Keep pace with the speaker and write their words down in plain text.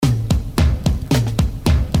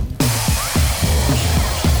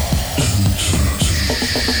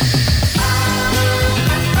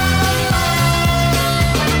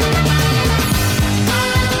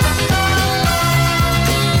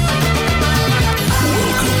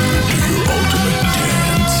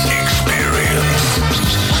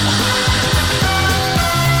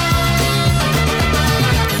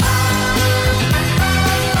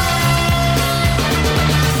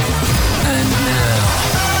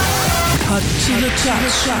to the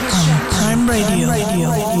touch on Time Radio.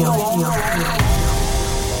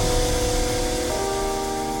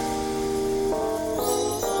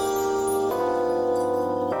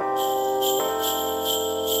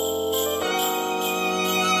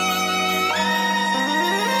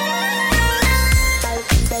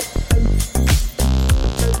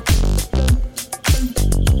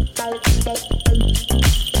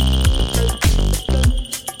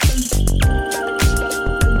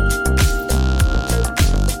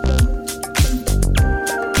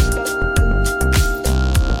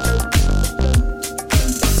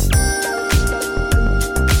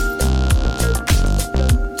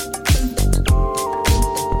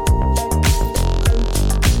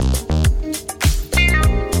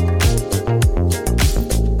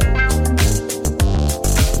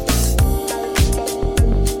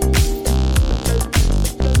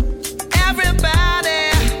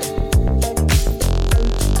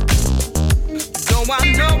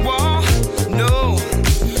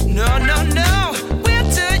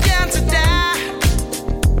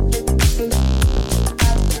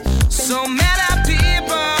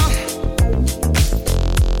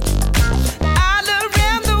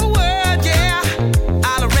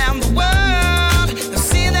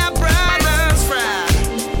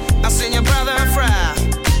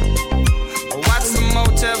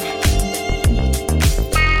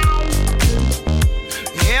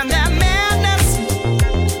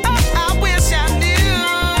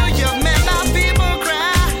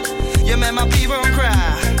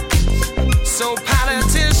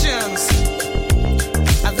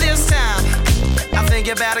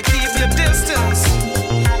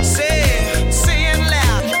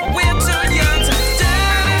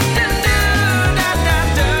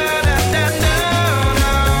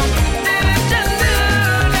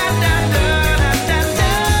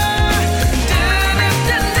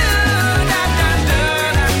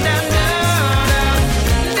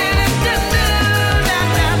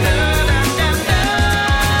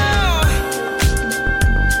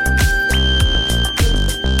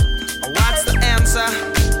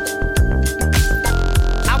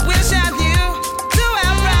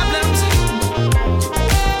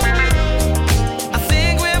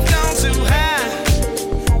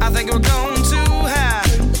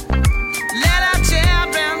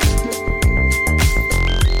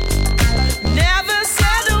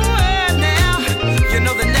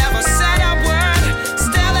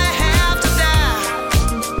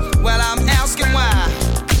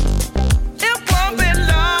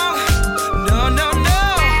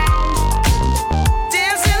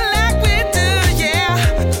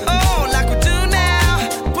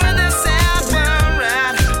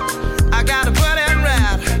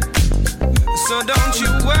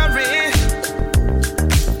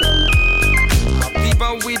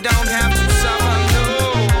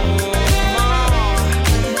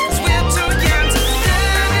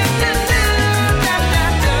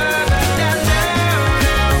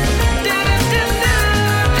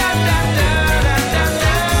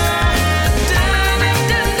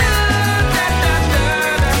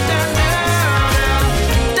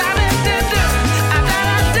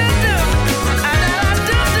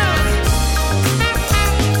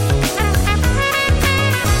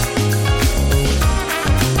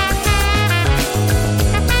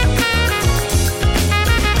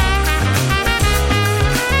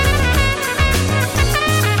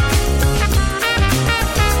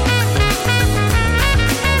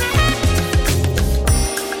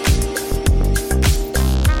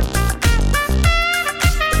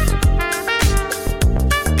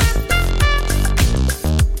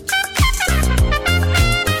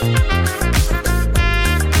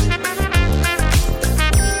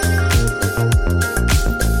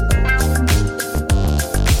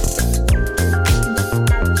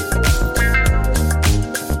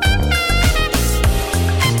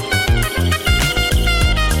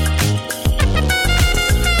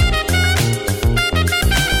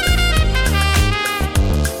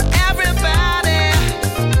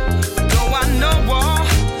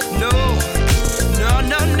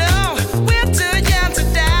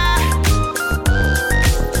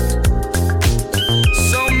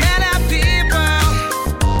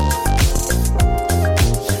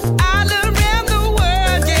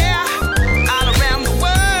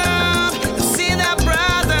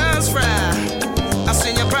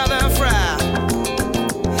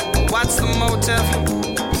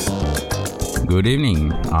 Good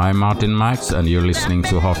evening, I'm Martin Max and you're listening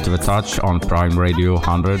to Hot to the Touch on Prime Radio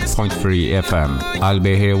 100.3 FM. I'll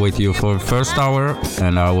be here with you for the first hour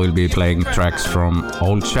and I will be playing tracks from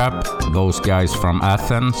Old Chap, Those Guys from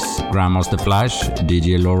Athens, Grandmaster Flash,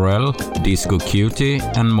 DJ Laurel, Disco Cutie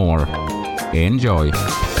and more. Enjoy!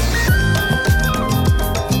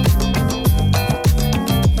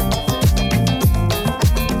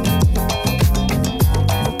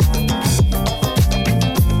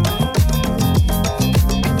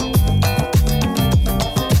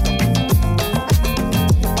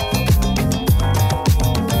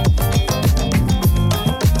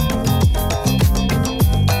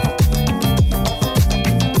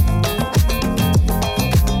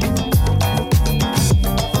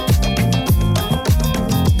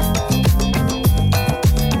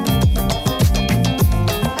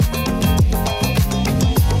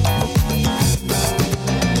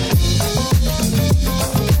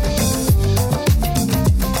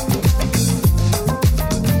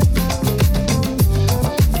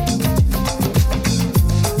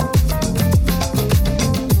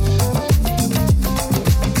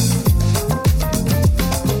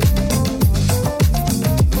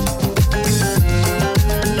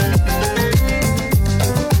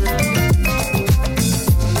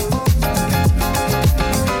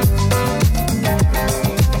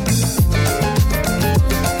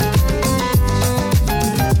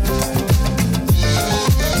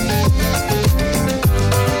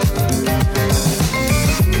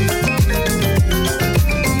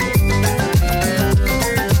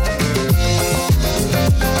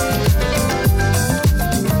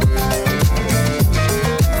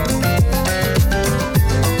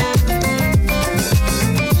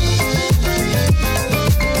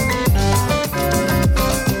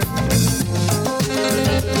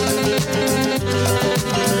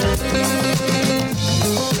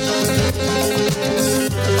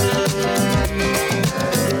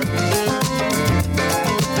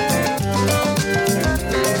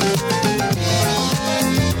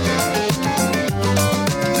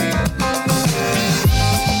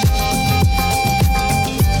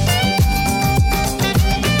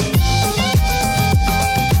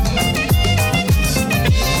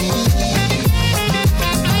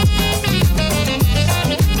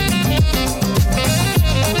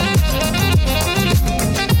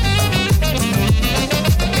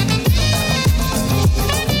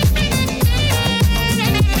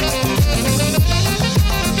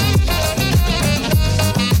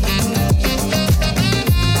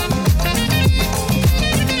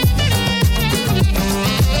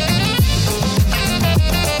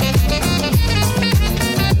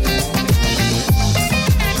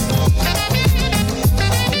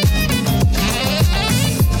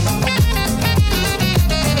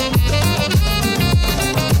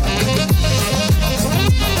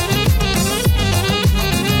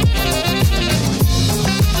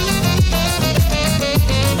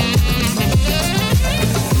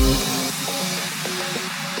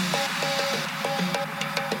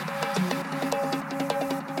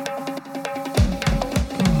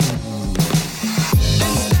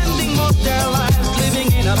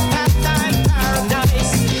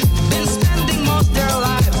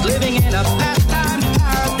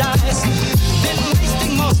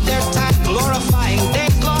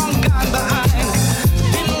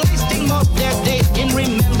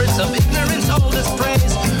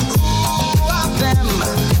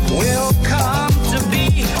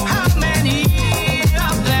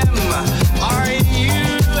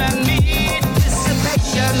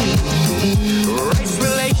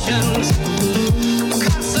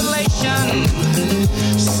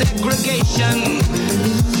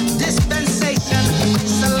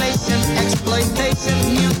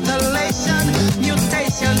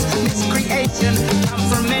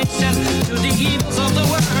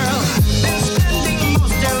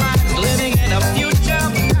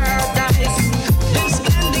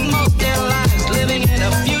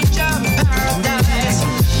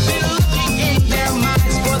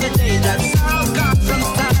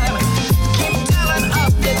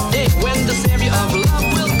 When the savior of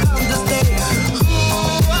love will come to stay.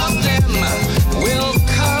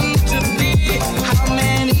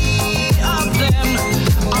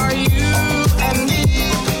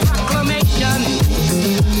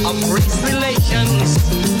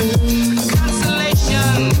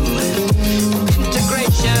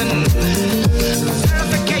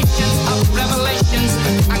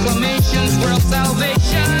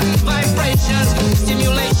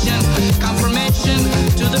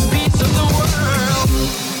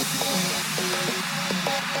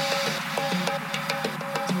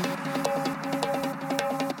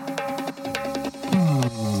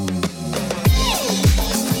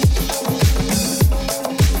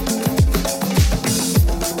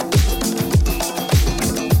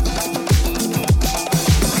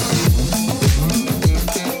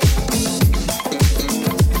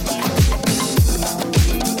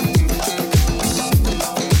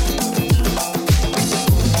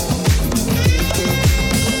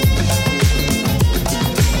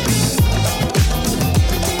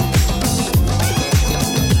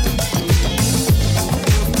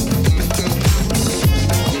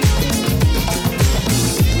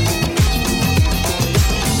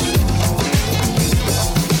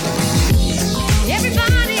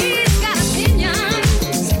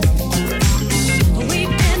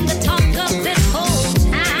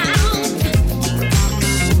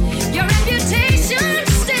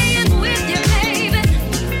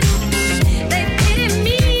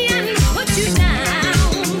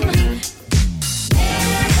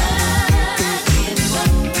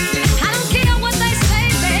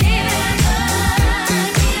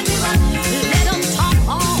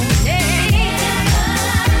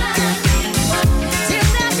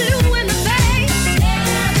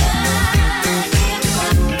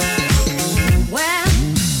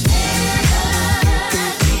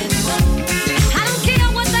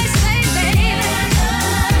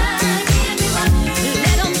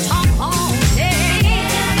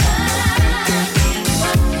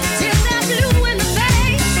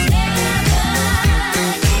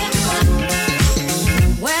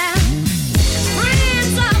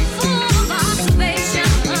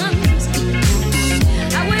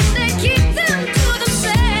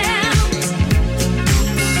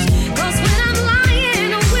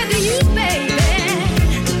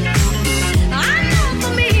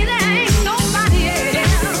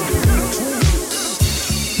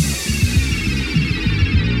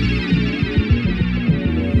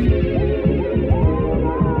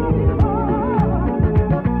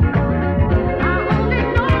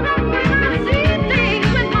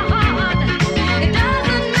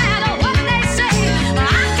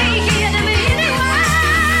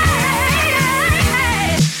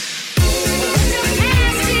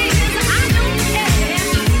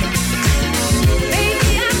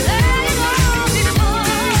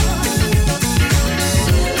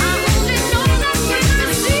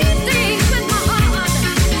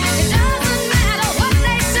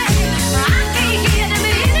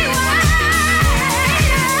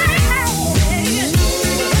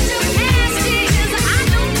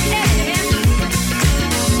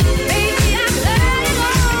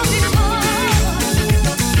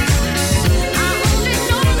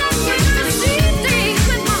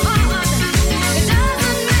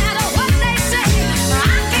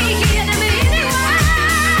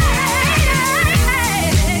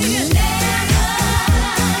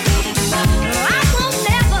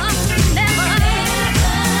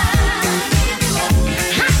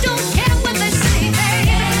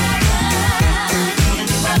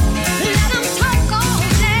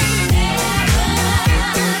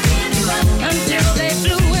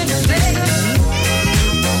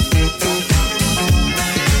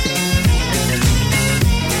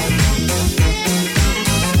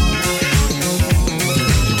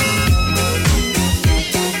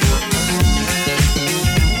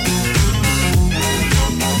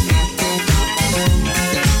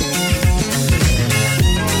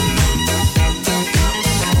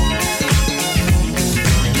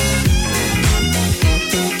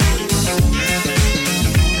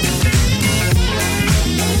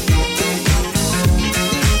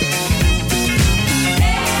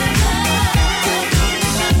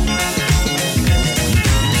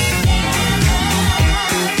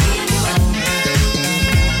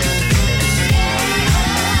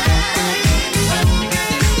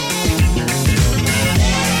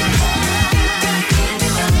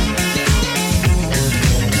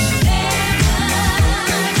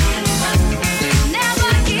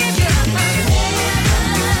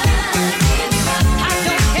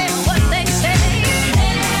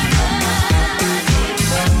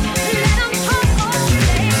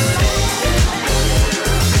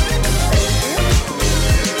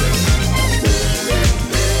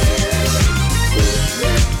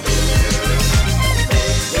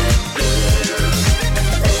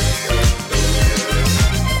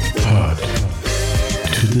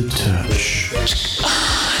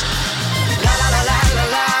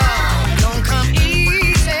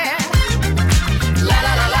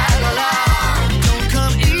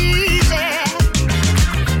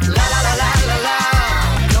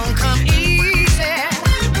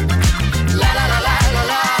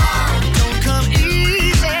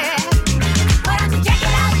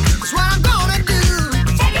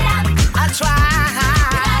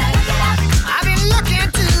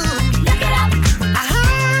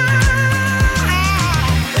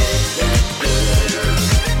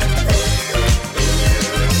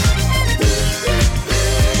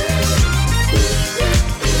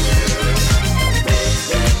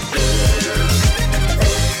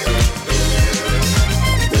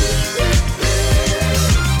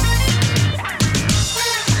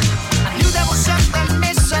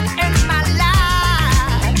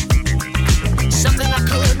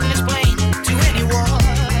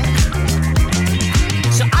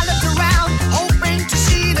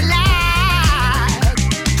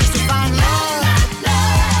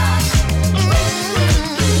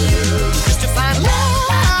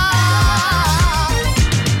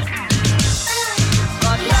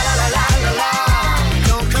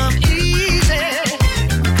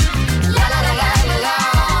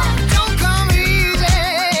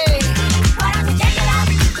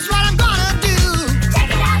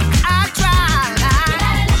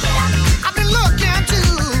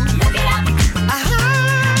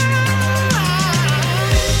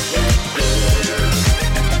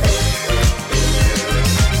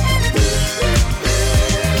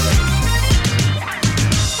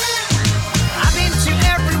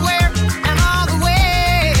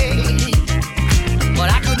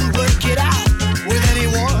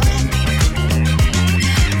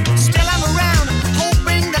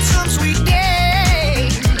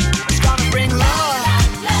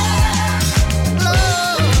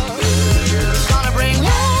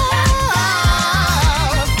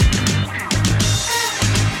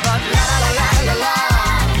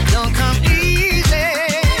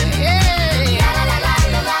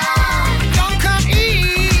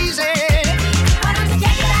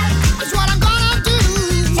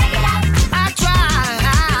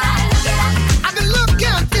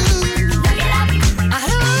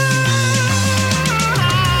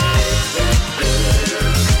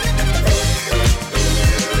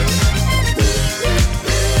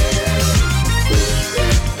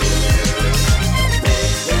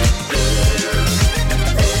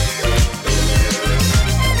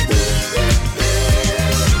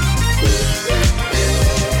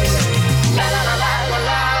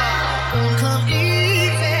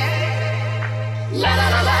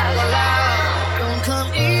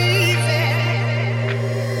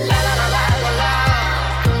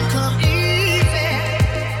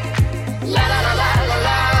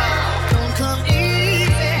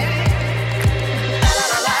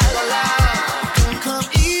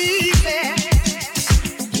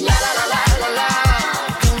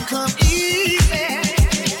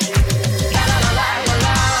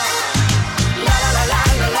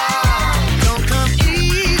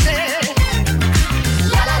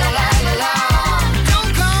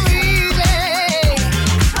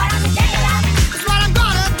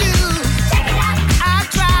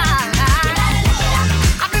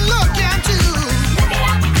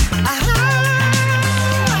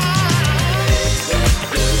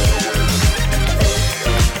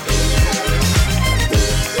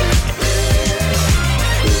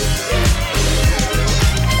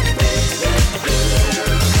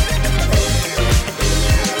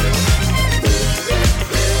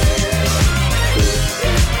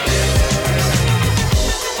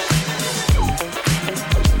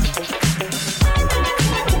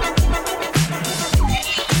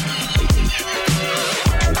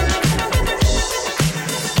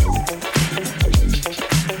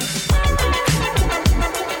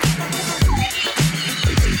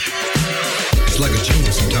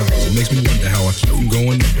 makes me wonder how I keep from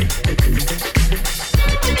going under.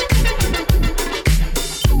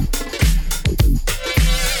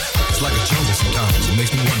 It's like a jungle sometimes, it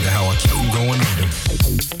makes me wonder how I keep from going under.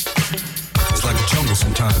 It's like a jungle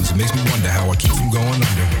sometimes, it makes me wonder how I keep from going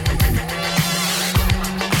under.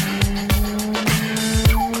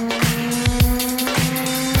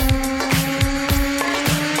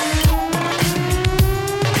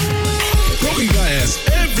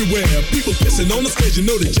 Everywhere, people pissing on the stage, you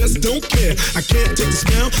know they just don't care. I can't take the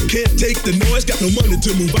smell, can't take the noise. Got no money to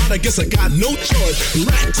move out, I guess I got no choice.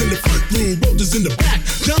 Rats in the front room, roaches in the back,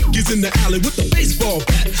 junkies in the alley with a baseball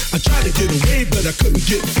bat. I tried to get away, but I couldn't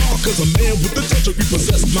get far, cause a man with a touch of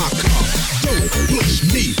repossessed my car. Don't push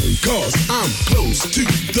me, cause I'm close to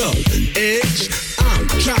the edge. I'm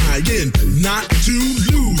trying not to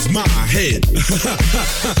lose my head.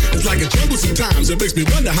 It's like a jungle sometimes, it makes me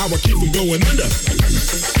wonder how I keep from going under.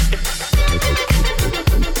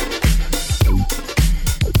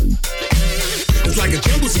 It's like a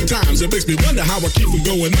jungle sometimes, it makes me wonder how I keep from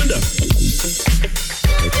going under.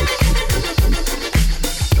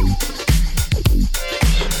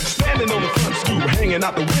 Standing on the front stoop, hanging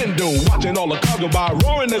out the window, watching all the cars go by,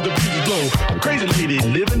 roaring as the breeze blow. A crazy lady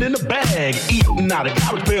living in a bag, eating out of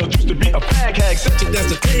garbage pails, used to be a fag hag, such a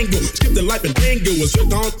dance to tango, skipped the life and tango, a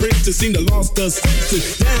zircon princess seemed to lost her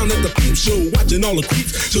senses. Down at the peep show, watching all the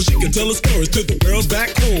creeps, so she could tell her stories to the girls back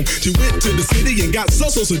home. She went to the city and got so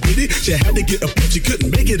diddy, she had to get a pimp, she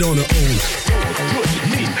couldn't make it on her own. Don't push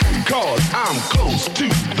me, cause I'm close to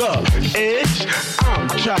the edge. I'm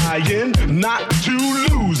trying not to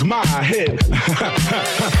lose my head.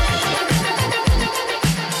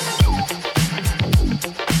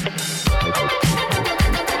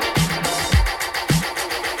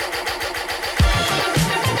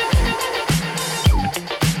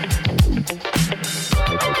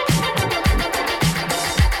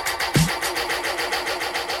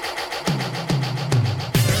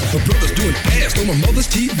 On my mother's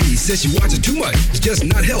TV, says she watches too much, it's just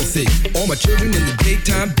not healthy. All my children in the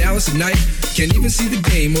daytime, Dallas at night, can't even see the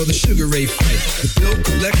game or the Sugar Ray fight. The bill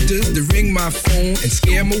collectors, they ring my phone and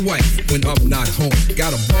scare my wife when I'm not home.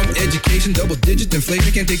 Got a bum education, double-digit inflation,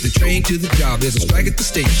 can't take the train to the job, there's a strike at the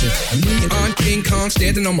station. Me on King Kong,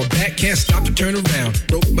 standing on my back, can't stop to turn around.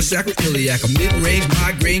 Broke my sacroiliac, a mid-range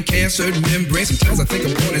migraine, cancer, membrane. Sometimes I think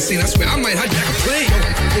I'm going insane, I swear I might hijack a plane.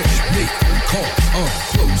 Don't push me, call,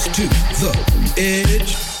 close to the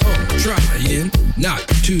edge. I'm trying not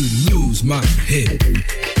to lose my head.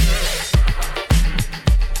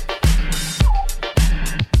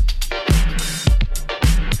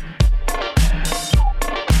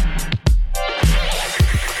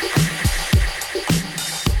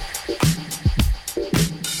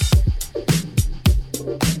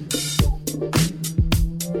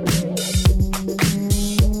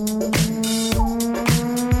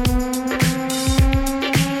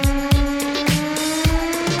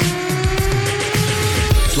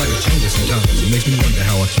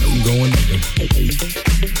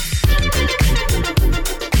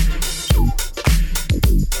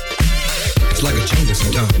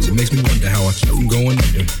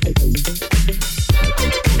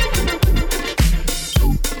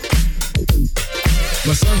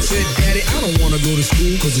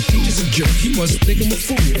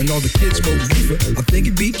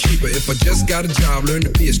 Got a job, learn to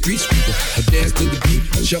be a street sweeper. I dance to the beat,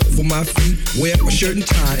 shuffle my feet, wear my shirt and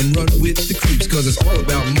tie, and run with the creeps. Cause it's all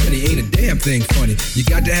about money, ain't a damn thing funny. You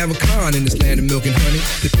got to have a con in this land of milk and honey.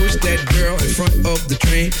 They pushed that girl in front of the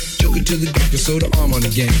train, took her to the doctor, sewed her arm on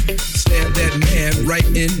the game. Stabbed that man right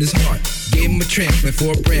in his heart, gave him a transplant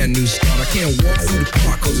for a brand new start. I can't walk through the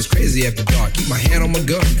park cause it's crazy after dark. Keep my hand on my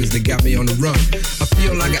gun cause they got me on the run. I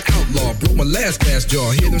feel like an outlaw, broke my last glass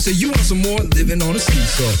jaw. Hear them say you want some more, living on a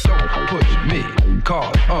seesaw. Don't push me,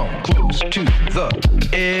 cause I'm close to the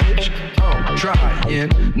edge. I'm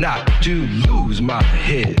trying not to lose my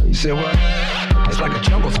head. You say what? It's like a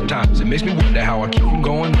jungle sometimes, it makes me wonder how I keep from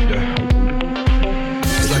going under.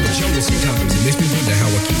 It's like a jungle sometimes, it makes me wonder how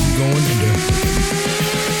I keep from going under.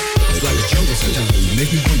 It's like a jungle sometimes, it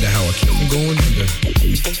makes me wonder how I keep from going under.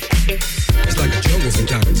 It's like a jungle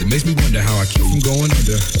sometimes, it makes me wonder how I keep from going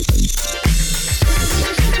under.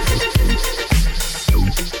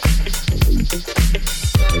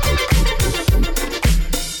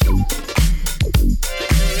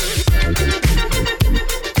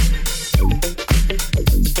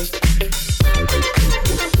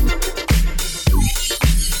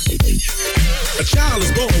 A child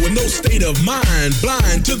is born with no state state of mind,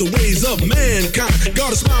 blind to the ways of mankind.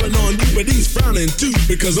 God is smiling on you, but he's frowning too,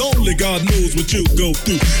 because only God knows what you'll go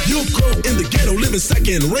through. You'll grow in the ghetto, living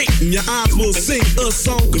second rate, and your eyes will sing a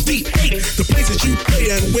song of deep hate. The places you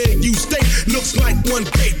play and where you stay looks like one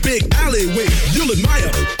great big alleyway. You'll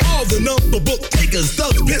admire all the number book takers,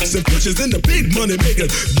 thugs, pimps, and pushers, and the big money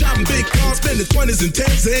makers. Driving big cars, spending 20s and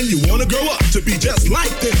 10s, and you wanna grow up to be just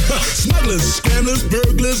like them. Smugglers, scramblers,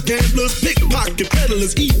 burglars, gamblers, pickpocket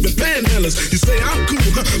peddlers, even panhandlers. You say I'm cool,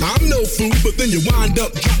 I'm no fool, but then you wind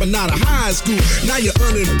up dropping out of high school. Now you're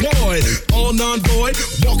unemployed, all non-void,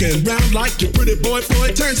 walking around like your pretty boy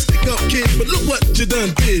Floyd. Turned stick-up kid, but look what you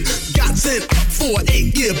done did. Got sent up for an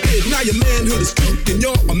 8-year bid. Now your manhood is cooked and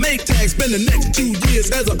you're a Maytag. Spend the next 2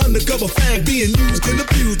 years as an undercover fag, being used and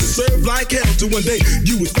abused to serve like hell. Till one day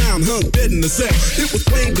you was found hung dead in the cell. It was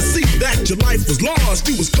plain to see that your life was lost.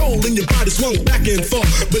 You was cold and your body swung back and forth.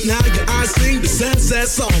 But now your eyes sing the sad, sad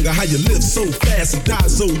song of how you live so fast and die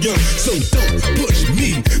so young. So don't push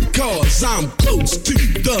me, cause I'm close to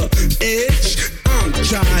the edge. I'm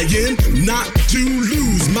trying not to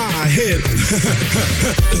lose my head.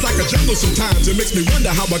 It's like a jungle sometimes, it makes me wonder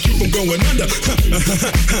how I keep from going under.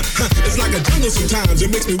 It's like a jungle sometimes,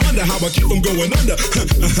 it makes me wonder how I keep from going under.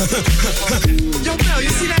 Yo, Mel, you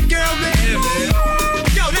see that girl, man? Yeah, man.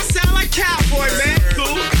 Yo, that sound like Cowboy, man.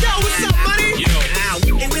 Cool. Yo, what's up, buddy? Yo.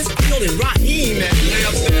 Hey, where's Bill and Raheem, man? They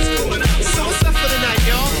upstairs cooling out. So what's up for the night,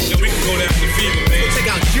 y'all? Yo, we can go down to Fever, man. We'll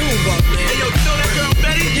take out Junebug, man. Hey, yo, you know that girl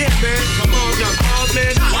Betty? Yeah, man. Come on, young Paul,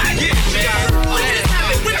 man. What? Yeah,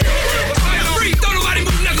 free. Don't nobody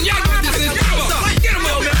move nothing. Y'all know what this is. Get him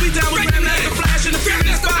up, man. We down with Grandmaster the Flash and the Fever.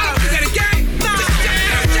 That's the bottom. Is that a gang? Nah.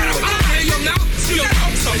 Shut up. I don't hear you now. You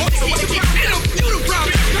the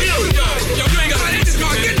problem.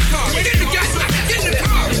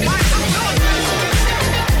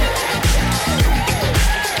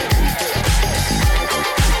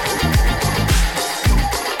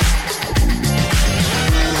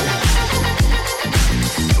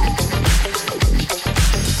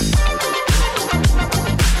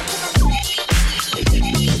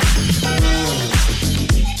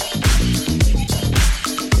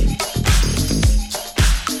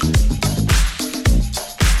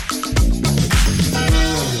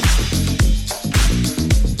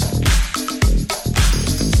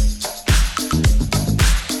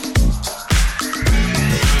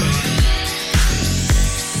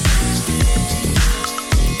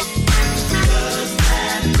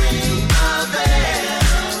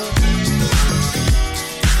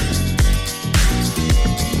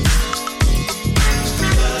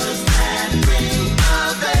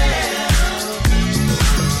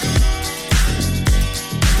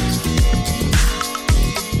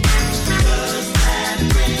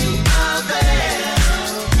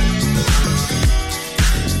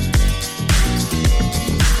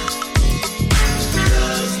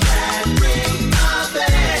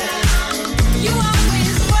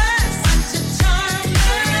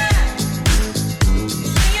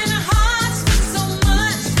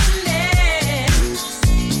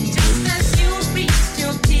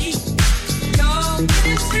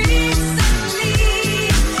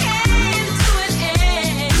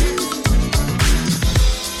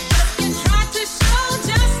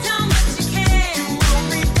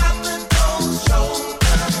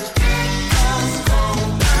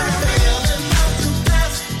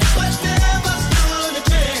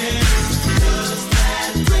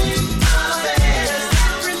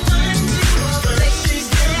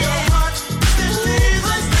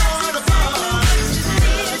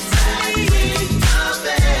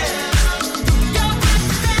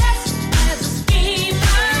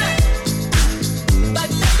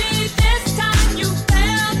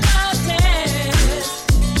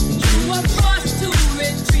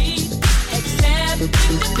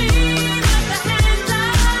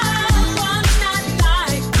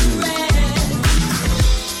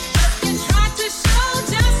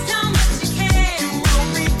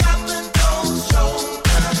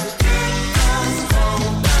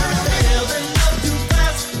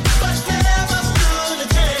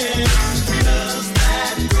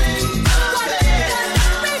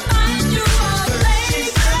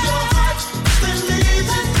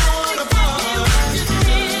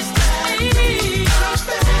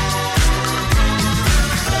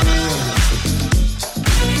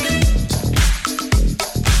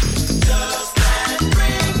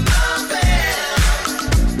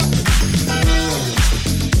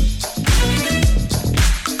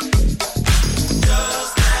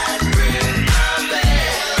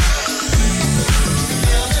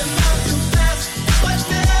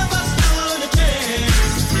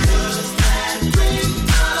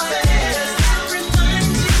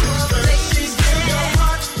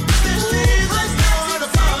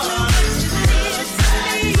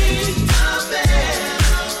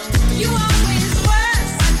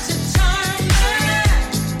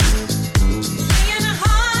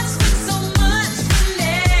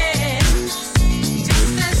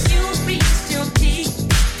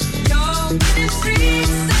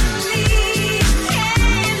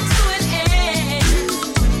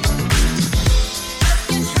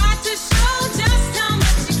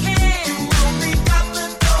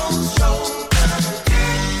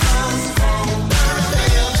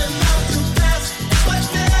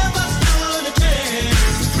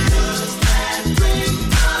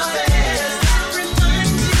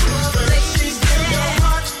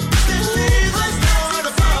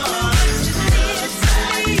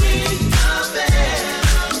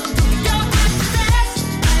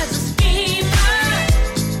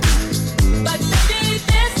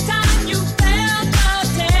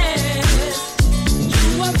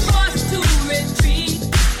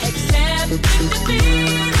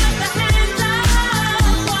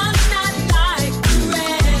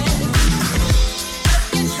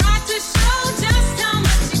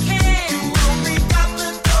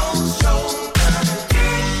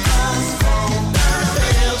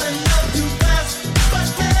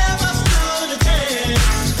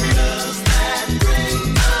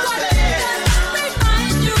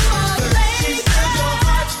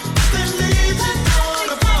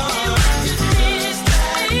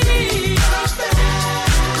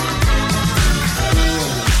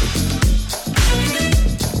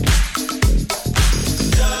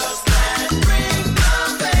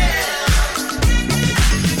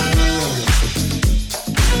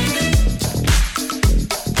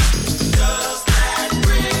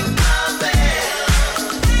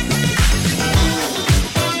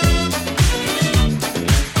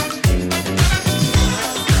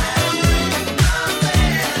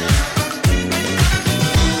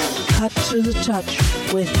 To the Touch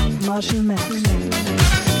with Martin Max.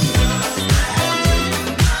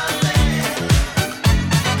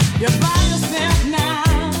 You're by yourself now,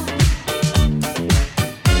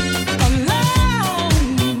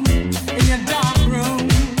 alone in your dark room.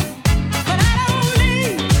 But I don't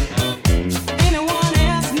need anyone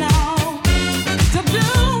else now to do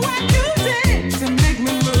what you did to make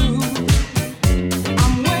me move.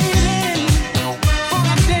 I'm waiting for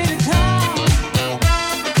the day to come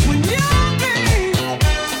when you'll be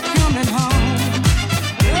coming home.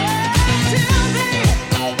 Till then,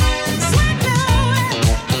 sweet knowing.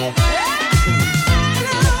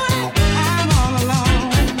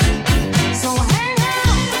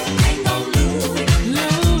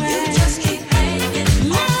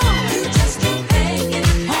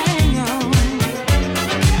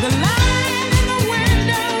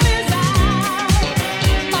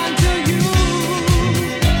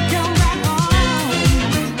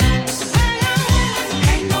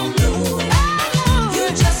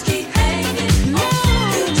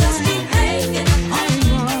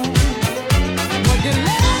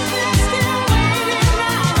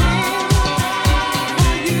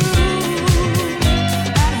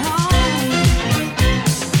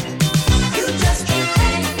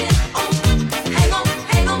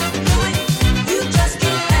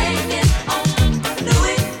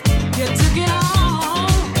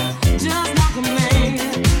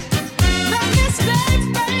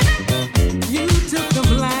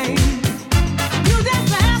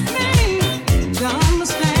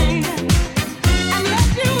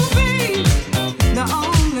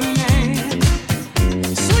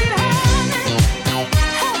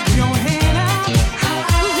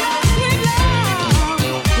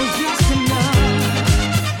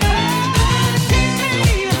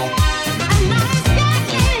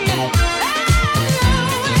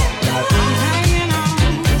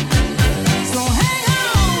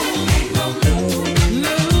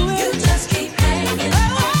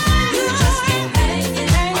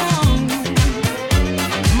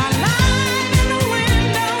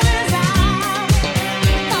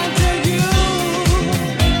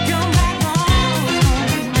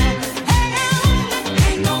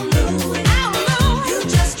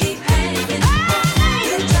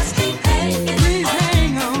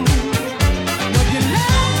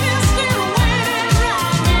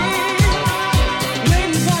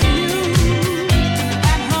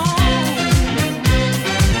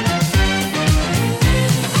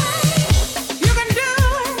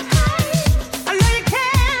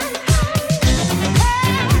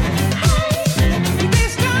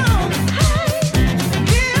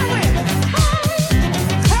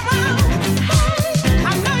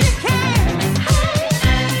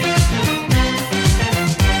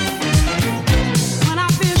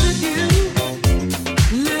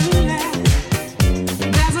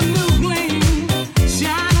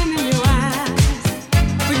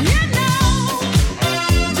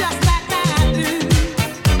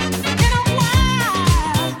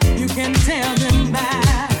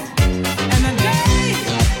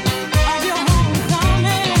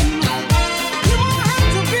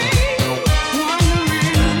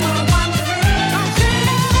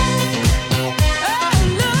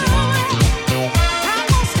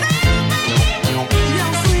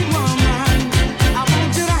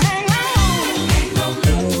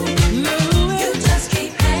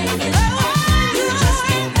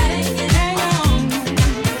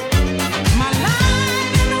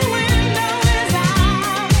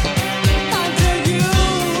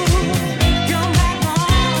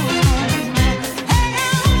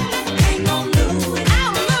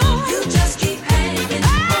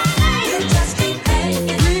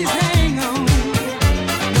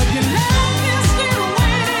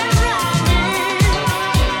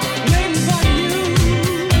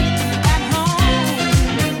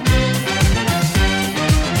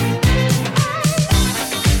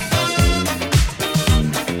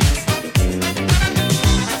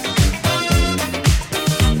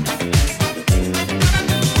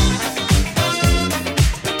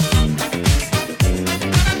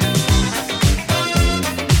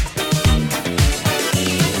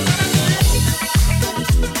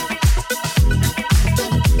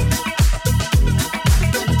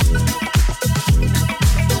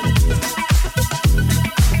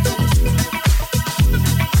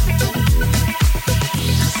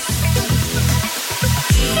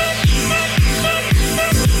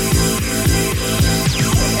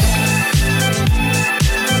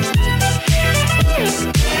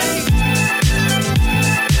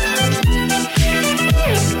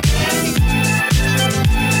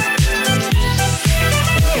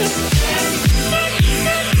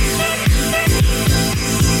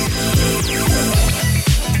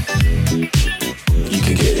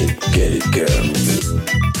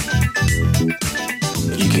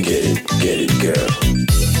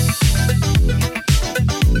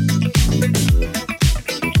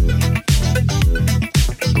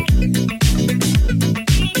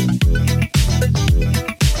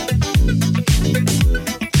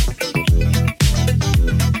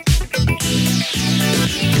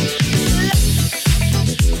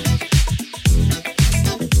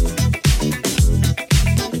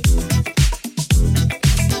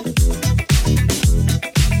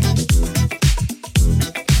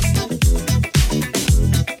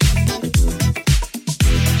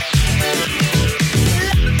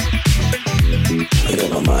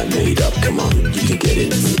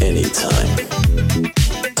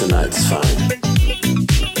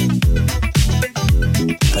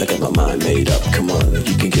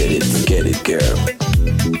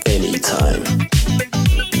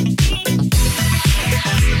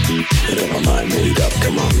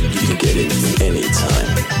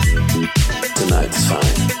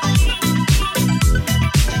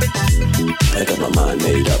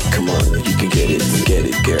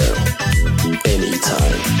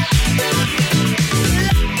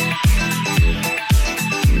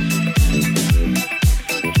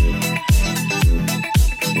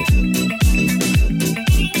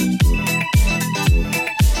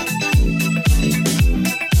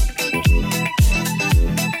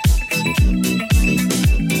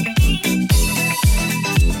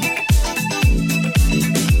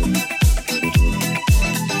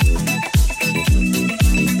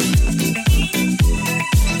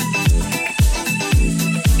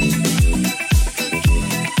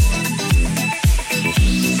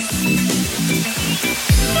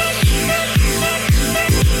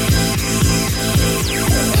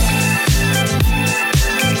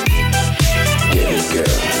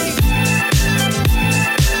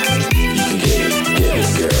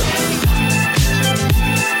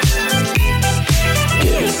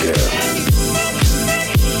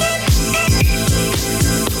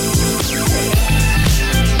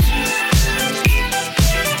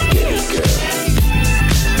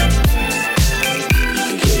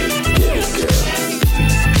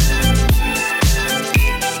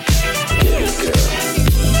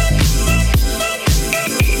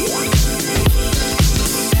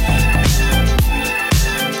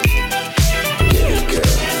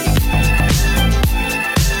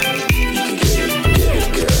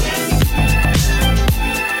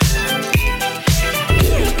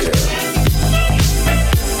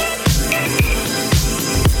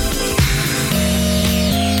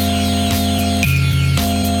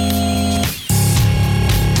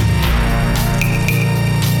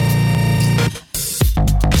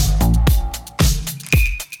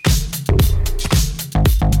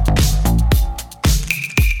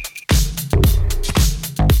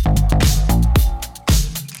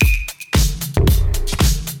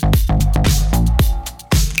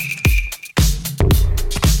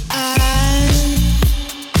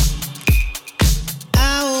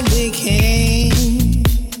 be king,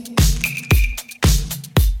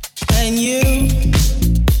 and you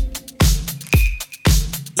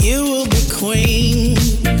will be queen.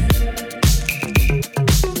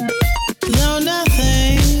 No,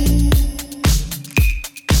 nothing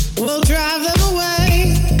will drive them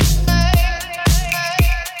away.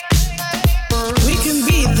 We can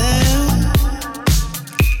beat them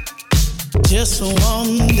just for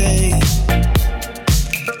one day.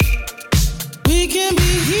 We can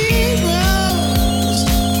be heroes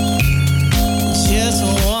just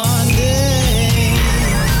for one day.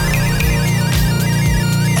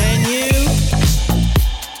 And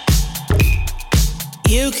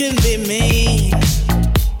you can be me.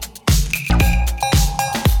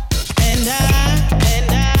 And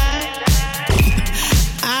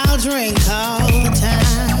I'll drink all the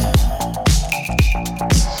time.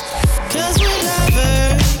 'Cause we're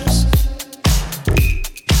lovers,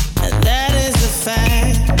 and that is a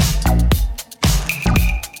fact.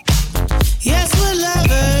 Yes, we're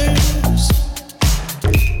lovers,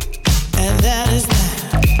 and that is that.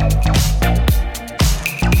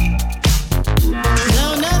 No,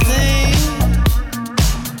 nothing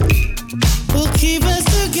will keep us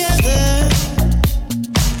together.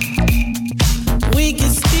 We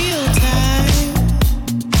can steal time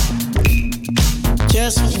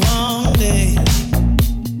just one day.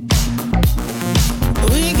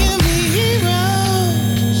 We can be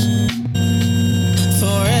heroes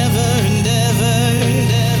forever and ever,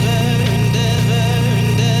 and ever, and ever,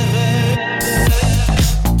 and ever.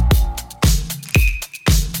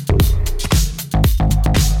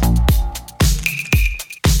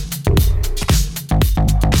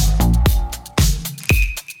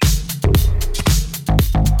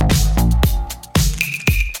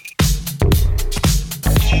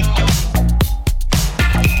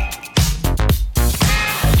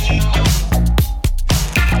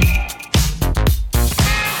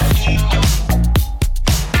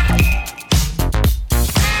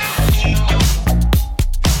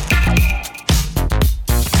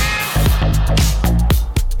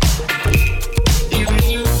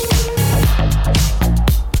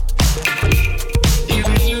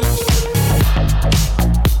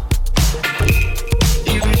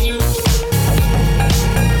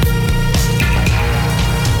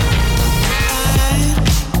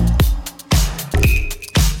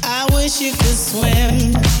 I wish you could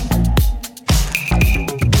swim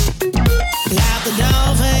like the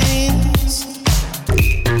dolphins,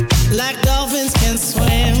 like dolphins can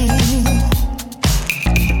swim.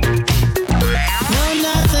 No,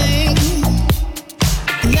 nothing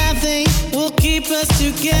will keep us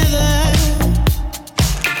together.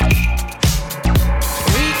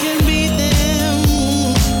 We can beat them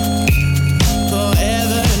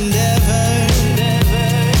forever and ever, and ever,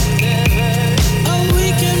 and ever. Oh, we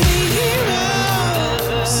can be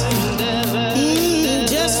heroes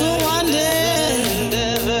just for one day.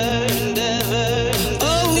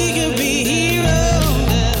 Oh, we can be heroes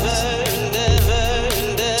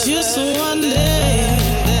just for one day.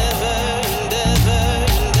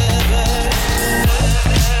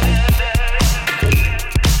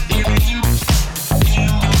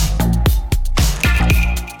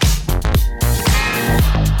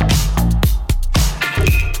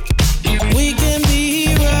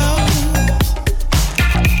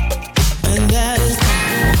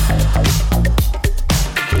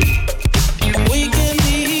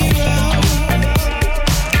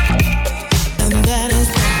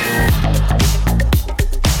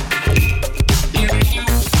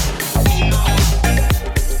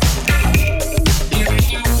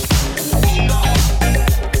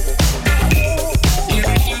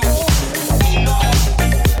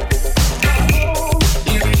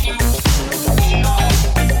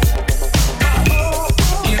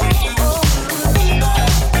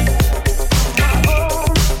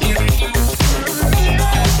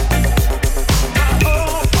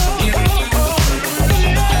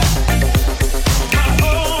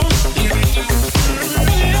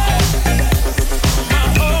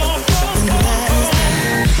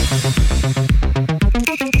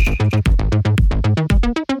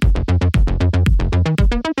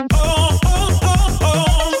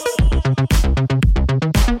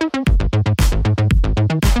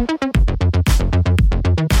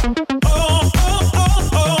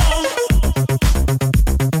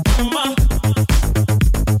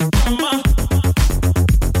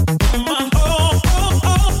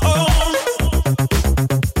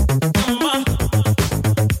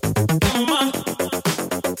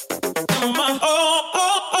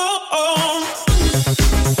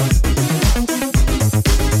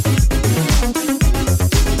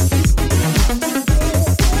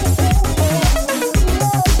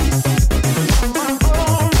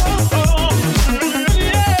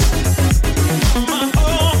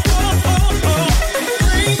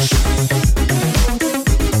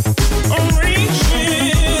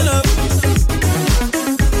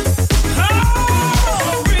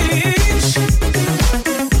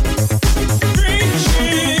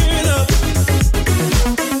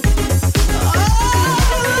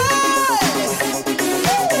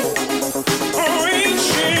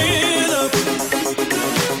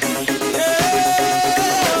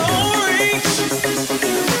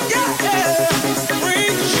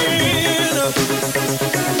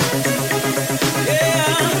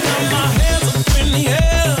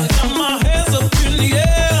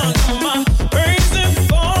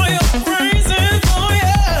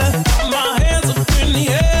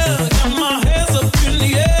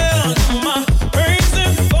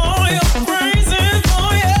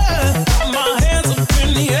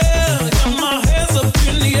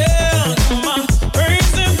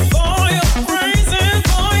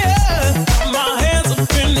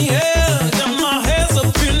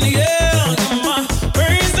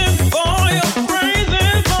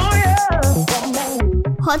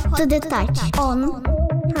 Hot to the Touch on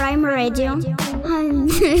Prime Radio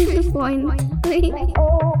 100.3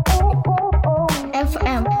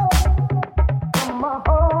 FM.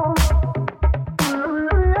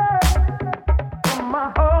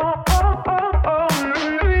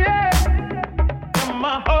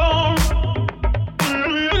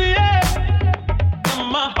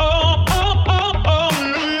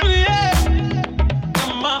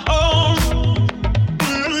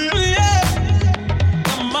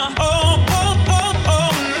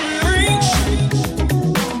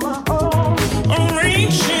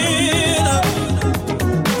 Reaching up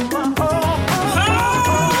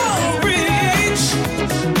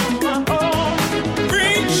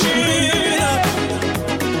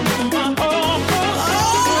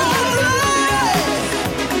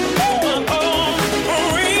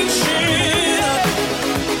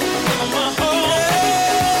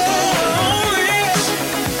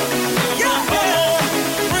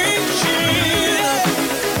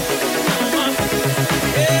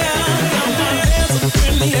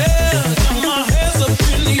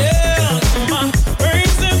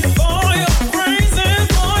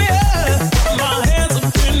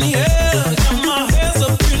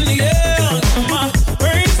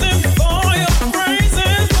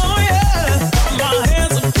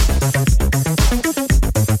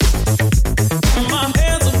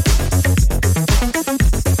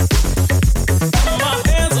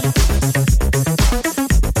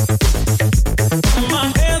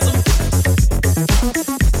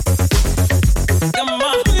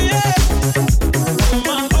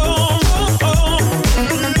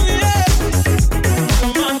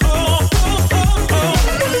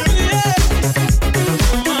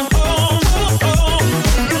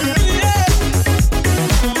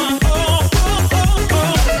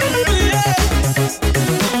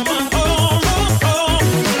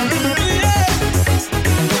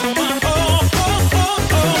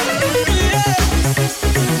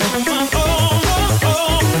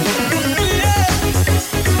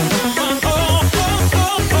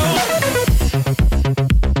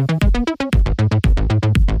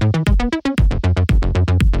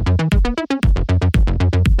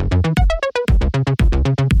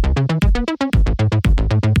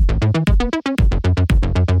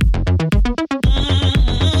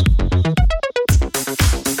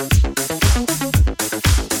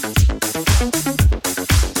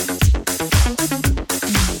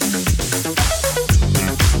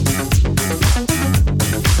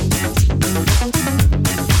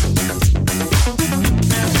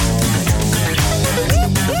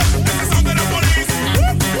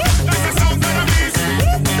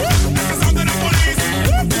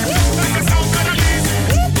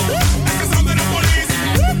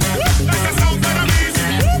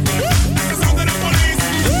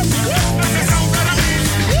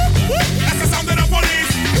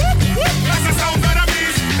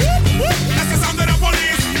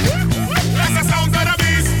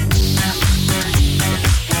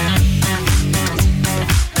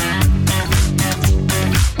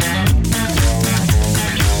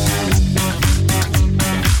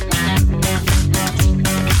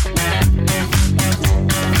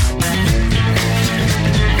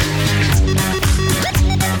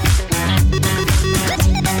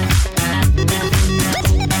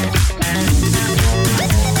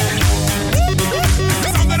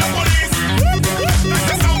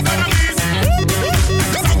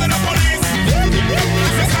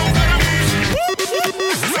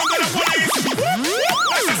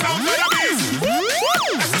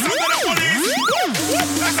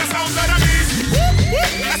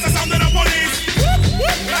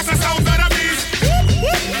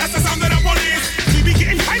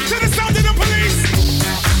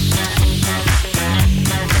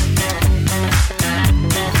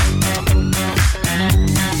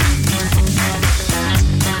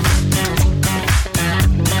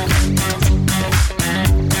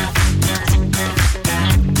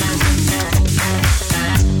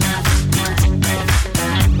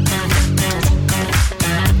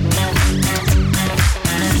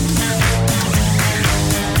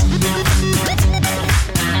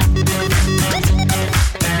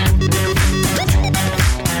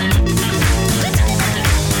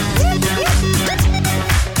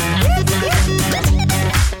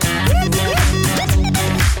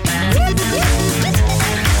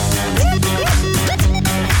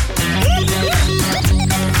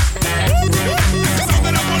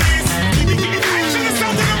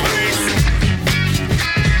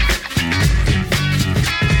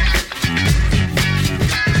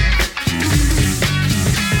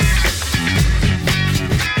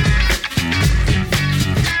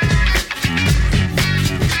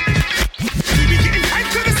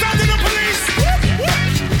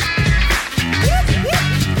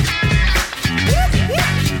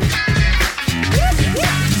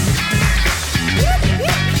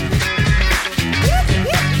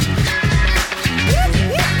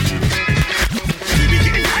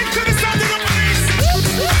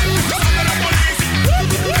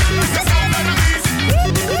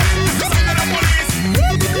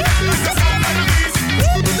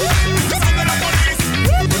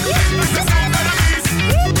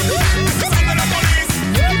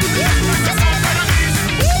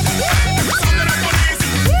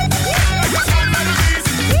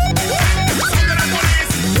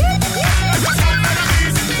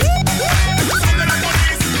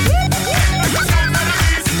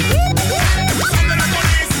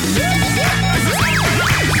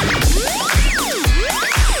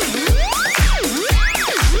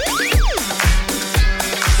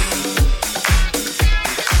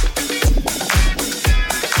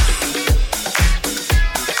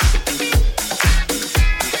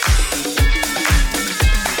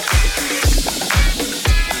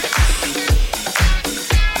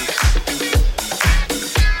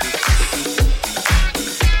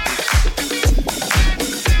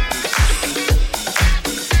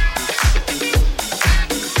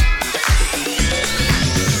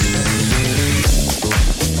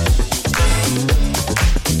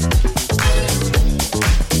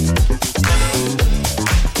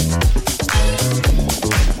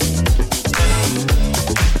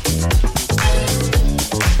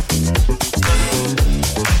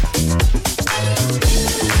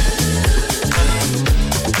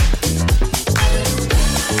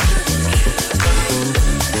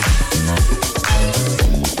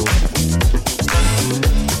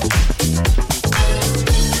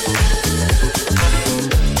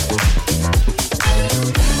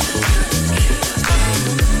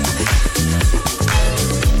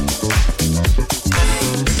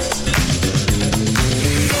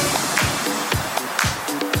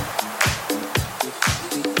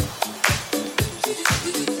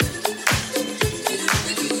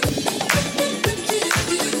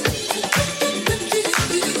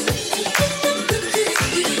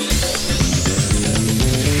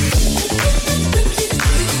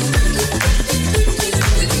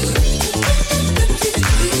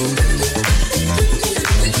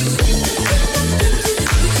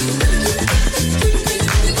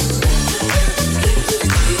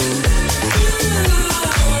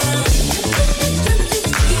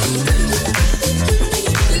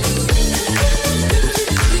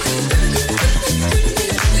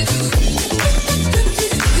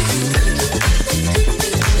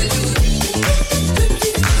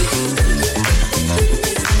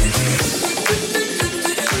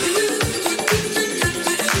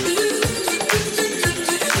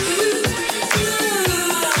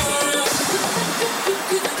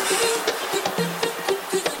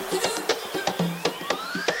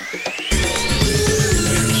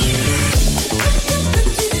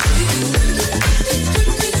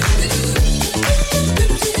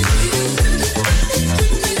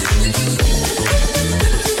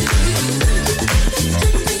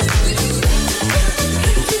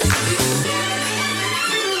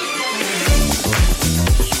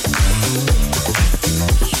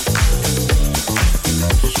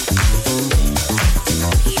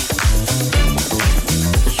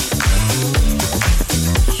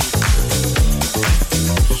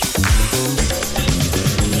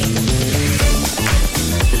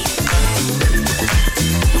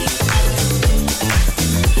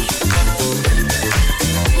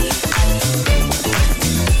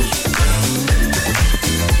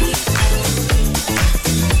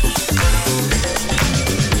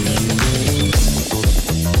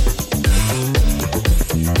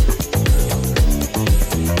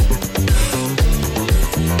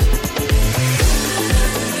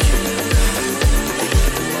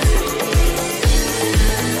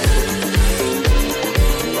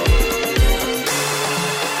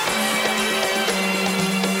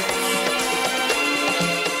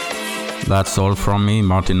That's all from me,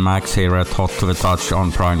 Martin Max, here at Hot to the Touch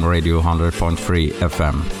on Prime Radio 100.3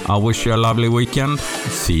 FM. I wish you a lovely weekend.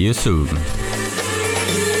 See you soon.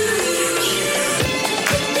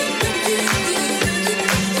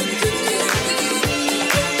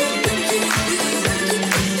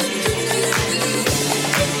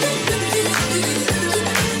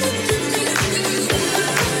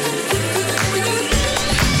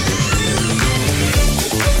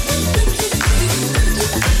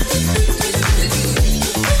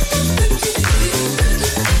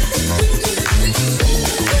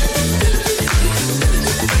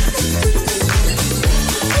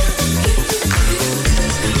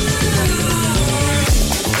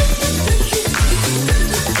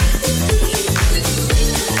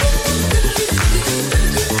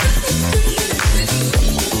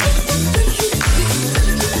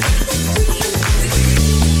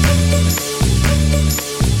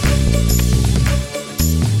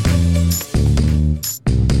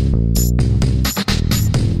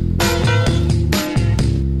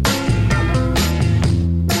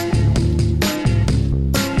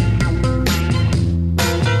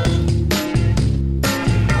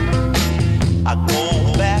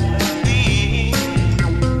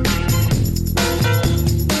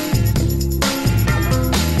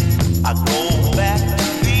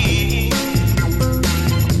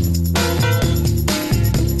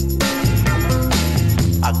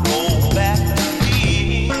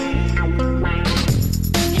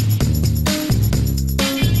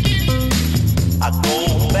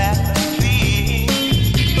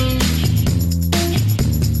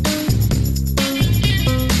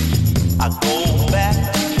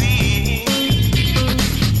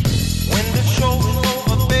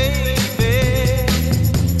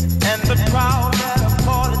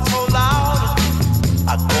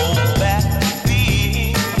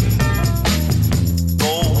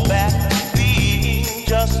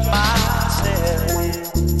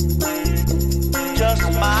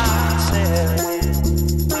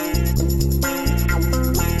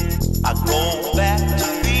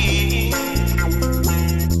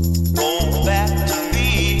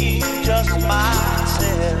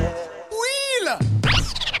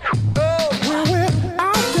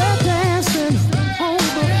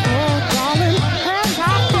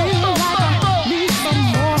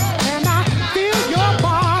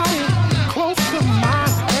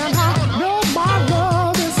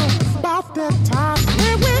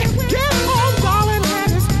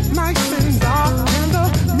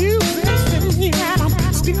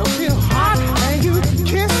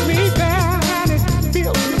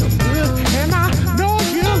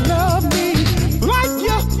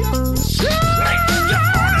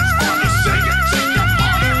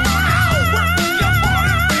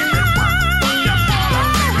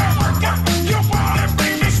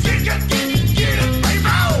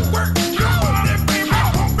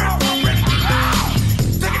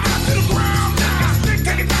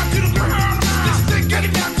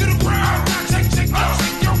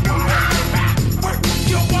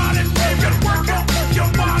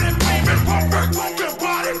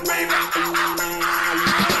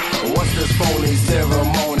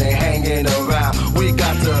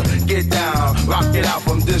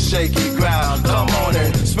 shaky ground. Come on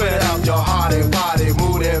and spread out your heart and body,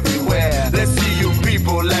 move everywhere. Let's see you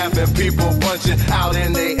people laughing, people punching out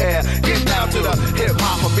in the air. Get down to the hip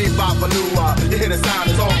hop, a bebop, a new you hear the sound,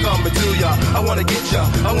 it's all coming to ya. I wanna get ya,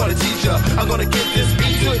 I wanna teach ya. I'm gonna get this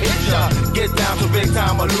beat to hit ya. Get down to big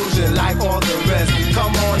time illusion like all the rest.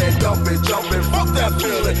 Come on and dump it, jump it, fuck that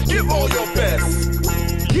feeling. Give all your best.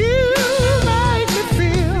 You make me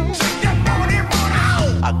feel.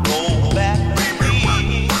 I go back.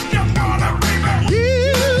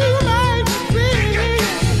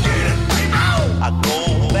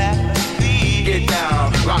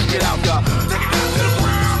 Get out, y'all. Take it down to the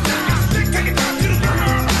ground. Take it down to the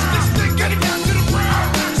ground. Get it down to the ground.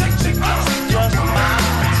 Take just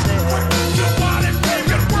work your body,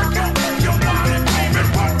 baby. Work your body, baby.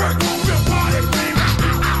 Work your body, baby.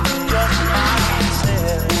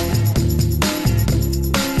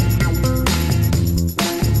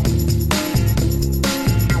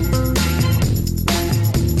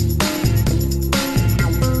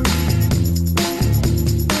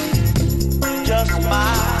 Just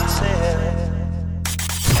myself.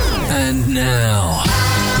 And now,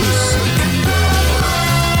 the second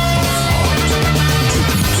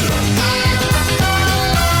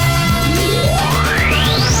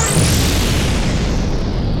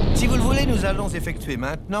Si vous le voulez, nous allons effectuer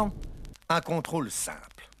maintenant un contrôle simple,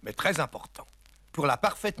 mais très important, pour la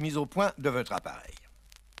parfaite mise au point de votre appareil.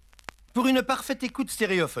 Pour une parfaite écoute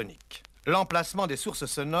stéréophonique, l'emplacement des sources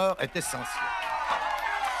sonores est essentiel.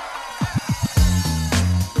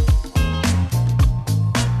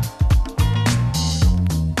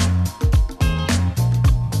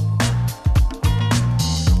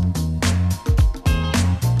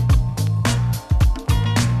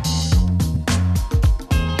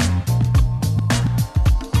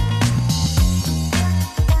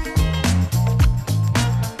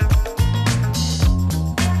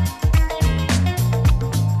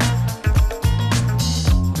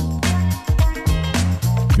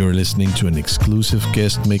 You're listening to an exclusive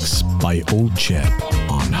guest mix by Old Chap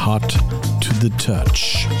on Hot to the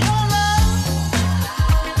Touch.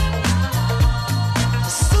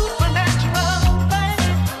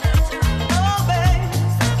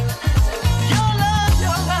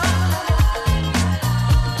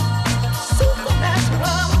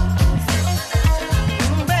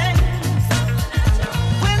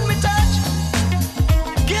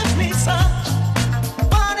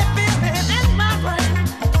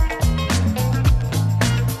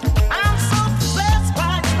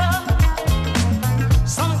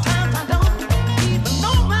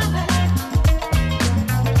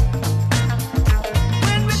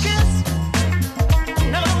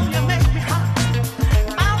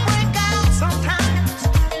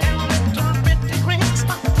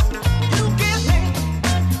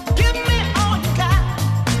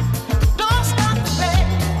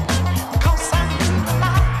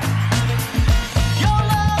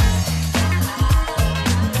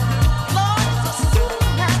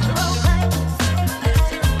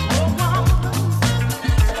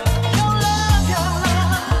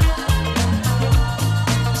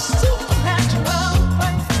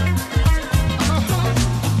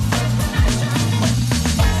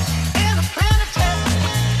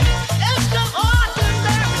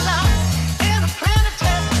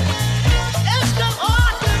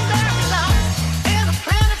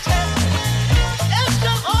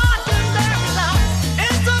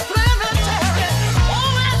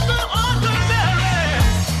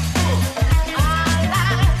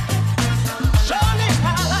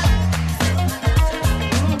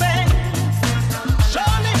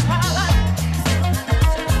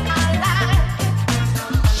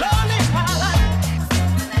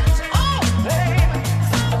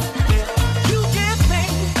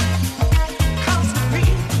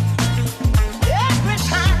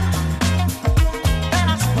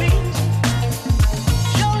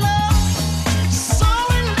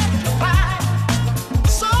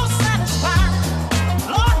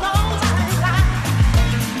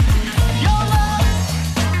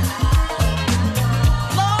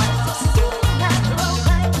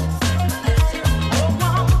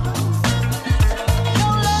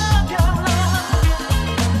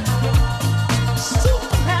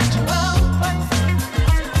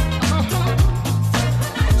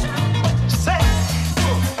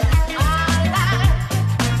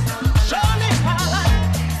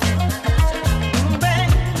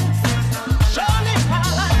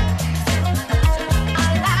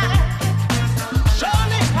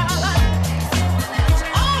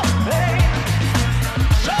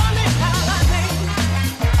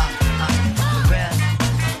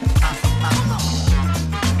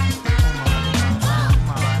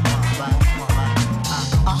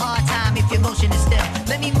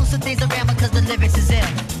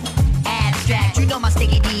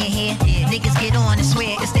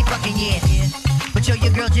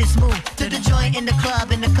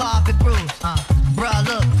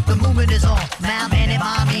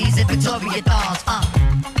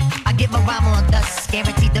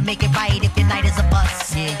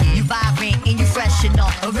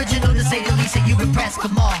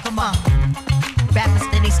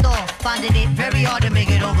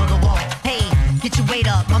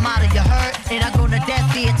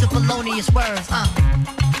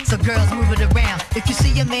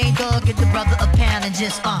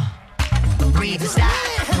 Breathe inside,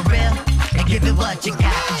 for real, and give it what you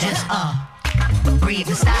got. Just breathe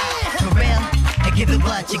inside, for real, and give it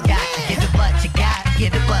what you got. Give it what you got,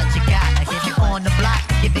 give it what you got. Give it on the block,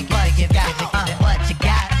 give it what you got. What you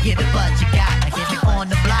got, give it what you got. Give it on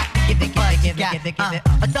the block, give it what you got.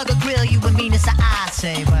 A thug will grill you and mean it's an eye.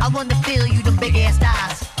 Say, I wanna feel you, them big ass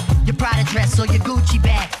thighs. Your Prada dress or your Gucci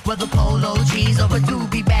bag, whether polo jeans or a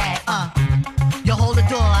doobie bag. You hold the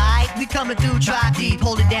door, alright? We coming through, drive deep,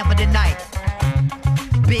 hold it down for the night.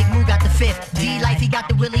 Big Moo got the fifth, D-Life, he got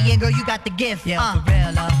the Willie, and girl, you got the gift. Yeah, for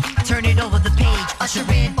real, turn it over the page, usher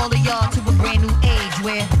in all of y'all to a brand new age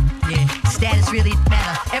where, status really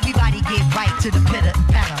matter. Everybody get right to the pitter and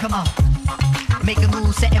patter. Come on, make a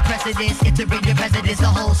move, setting precedence, entering the residence, the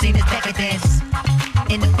whole scene is decadence.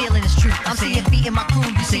 and the feeling is true. I'm seeing feet in my crew,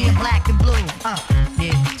 you seeing black and blue.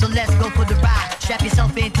 Yeah. So let's go for the ride. Strap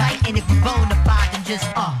yourself in tight, and if you bona fide, then just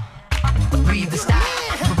breathe and stop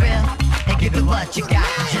for real, and give it what you got.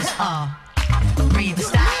 Just breathe and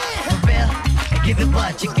stop for real, and give it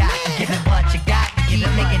what you got. Give it what you got. Keep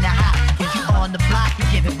making it hot. Get you on the block,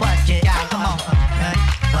 and give it what you got. Come on.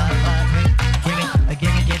 Bring it,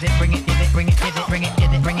 give it, give it, bring it, give it, bring it, give it, bring it,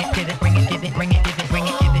 give it, bring it, give it, bring it, give it, bring it, give it, bring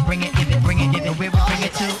it, give it, bring it, give it, bring it, give it. Where we bring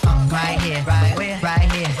it to? Right here, right where,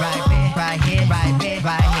 right here, right where, right here, right where,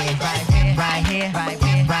 right here, right where, right here, right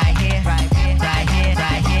where, right here, right where, right here,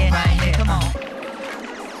 right here, right here. Come on.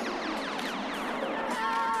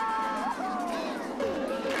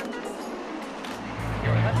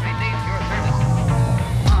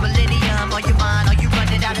 Millennium on your mind, are you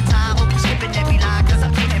running out of time? Hope you're skipping every line, cause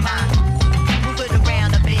I'm getting mine. Move it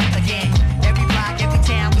around a bit again. Every block, every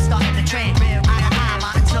town, we starting the trend. Eye to eye,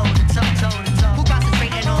 mountain toe to toe, toe to toe. Who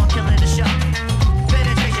concentrating on killing the show?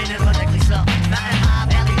 Penetration is politically slow. Mountain high,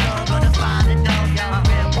 valley low, gonna find the dough, yo.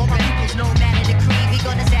 All my people's no matter the creed, we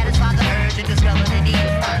gonna satisfy the urge and discover the need.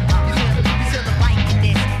 You feel the light in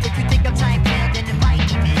this. If you think I'm tight, well, then invite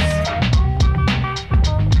me, miss.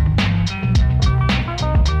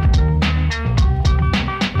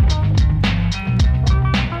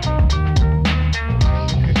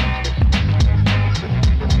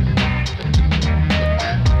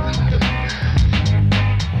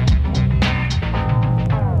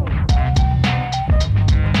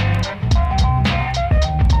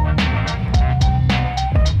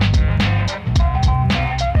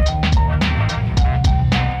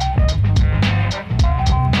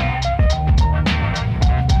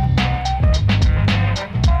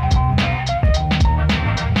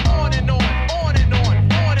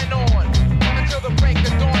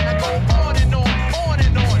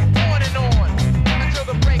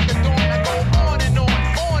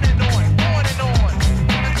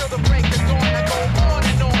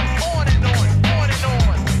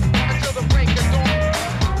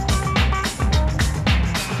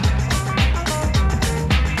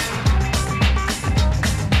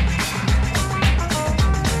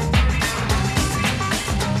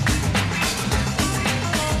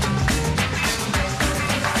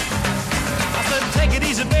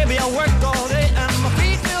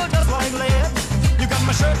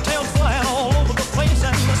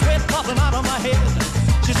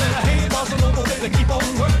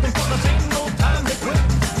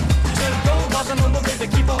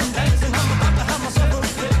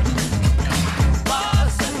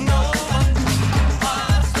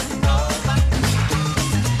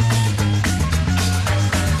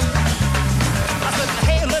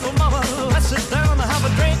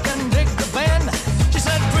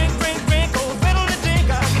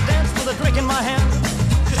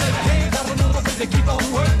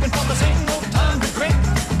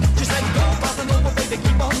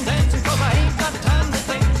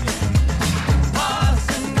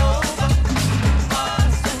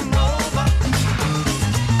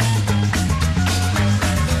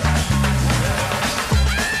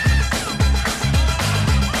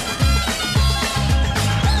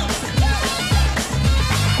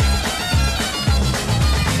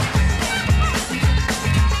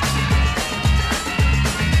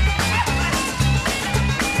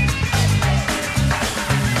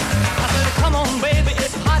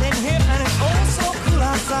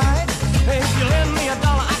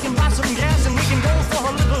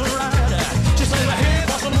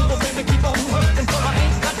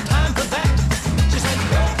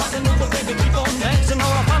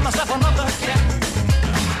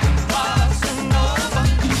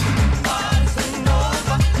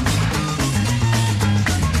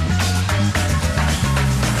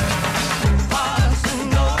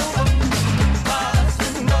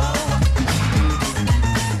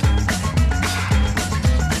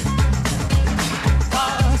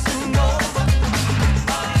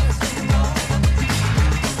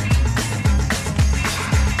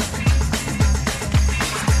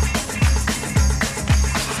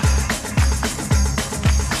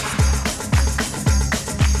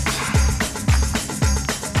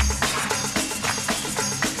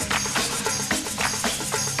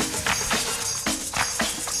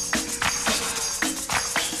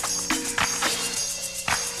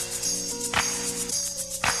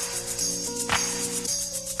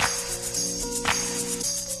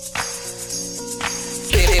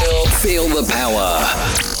 Feel the power.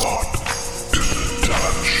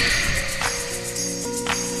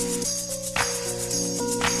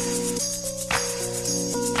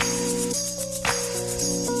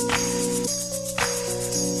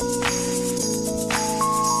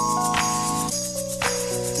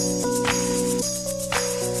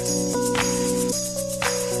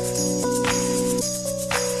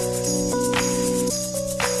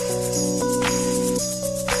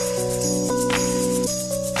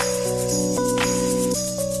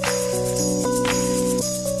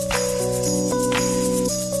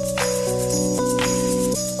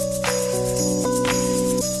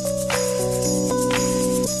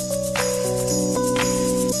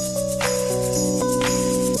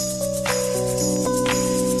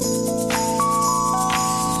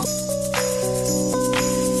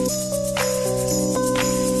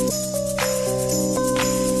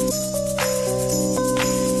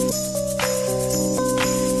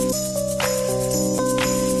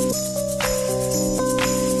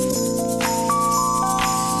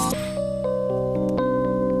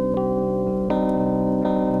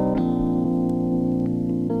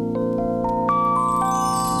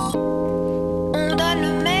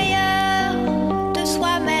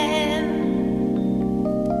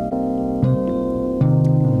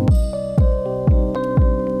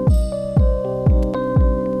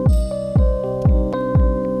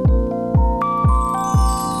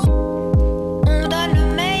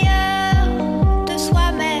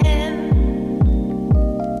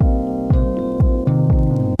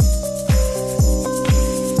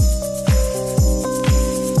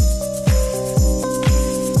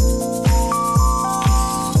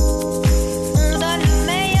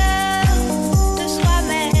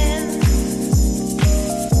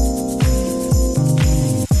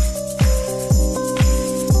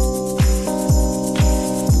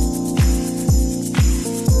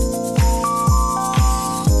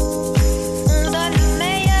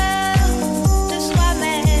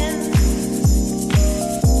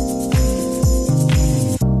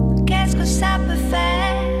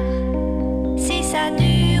 ça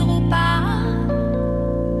dure ou pas.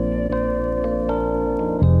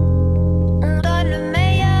 On donne le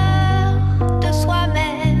meilleur de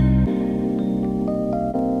soi-même.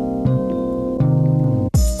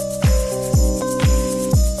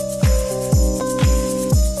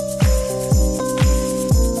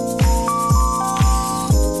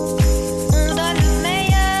 On donne le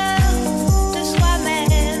meilleur de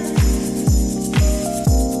soi-même.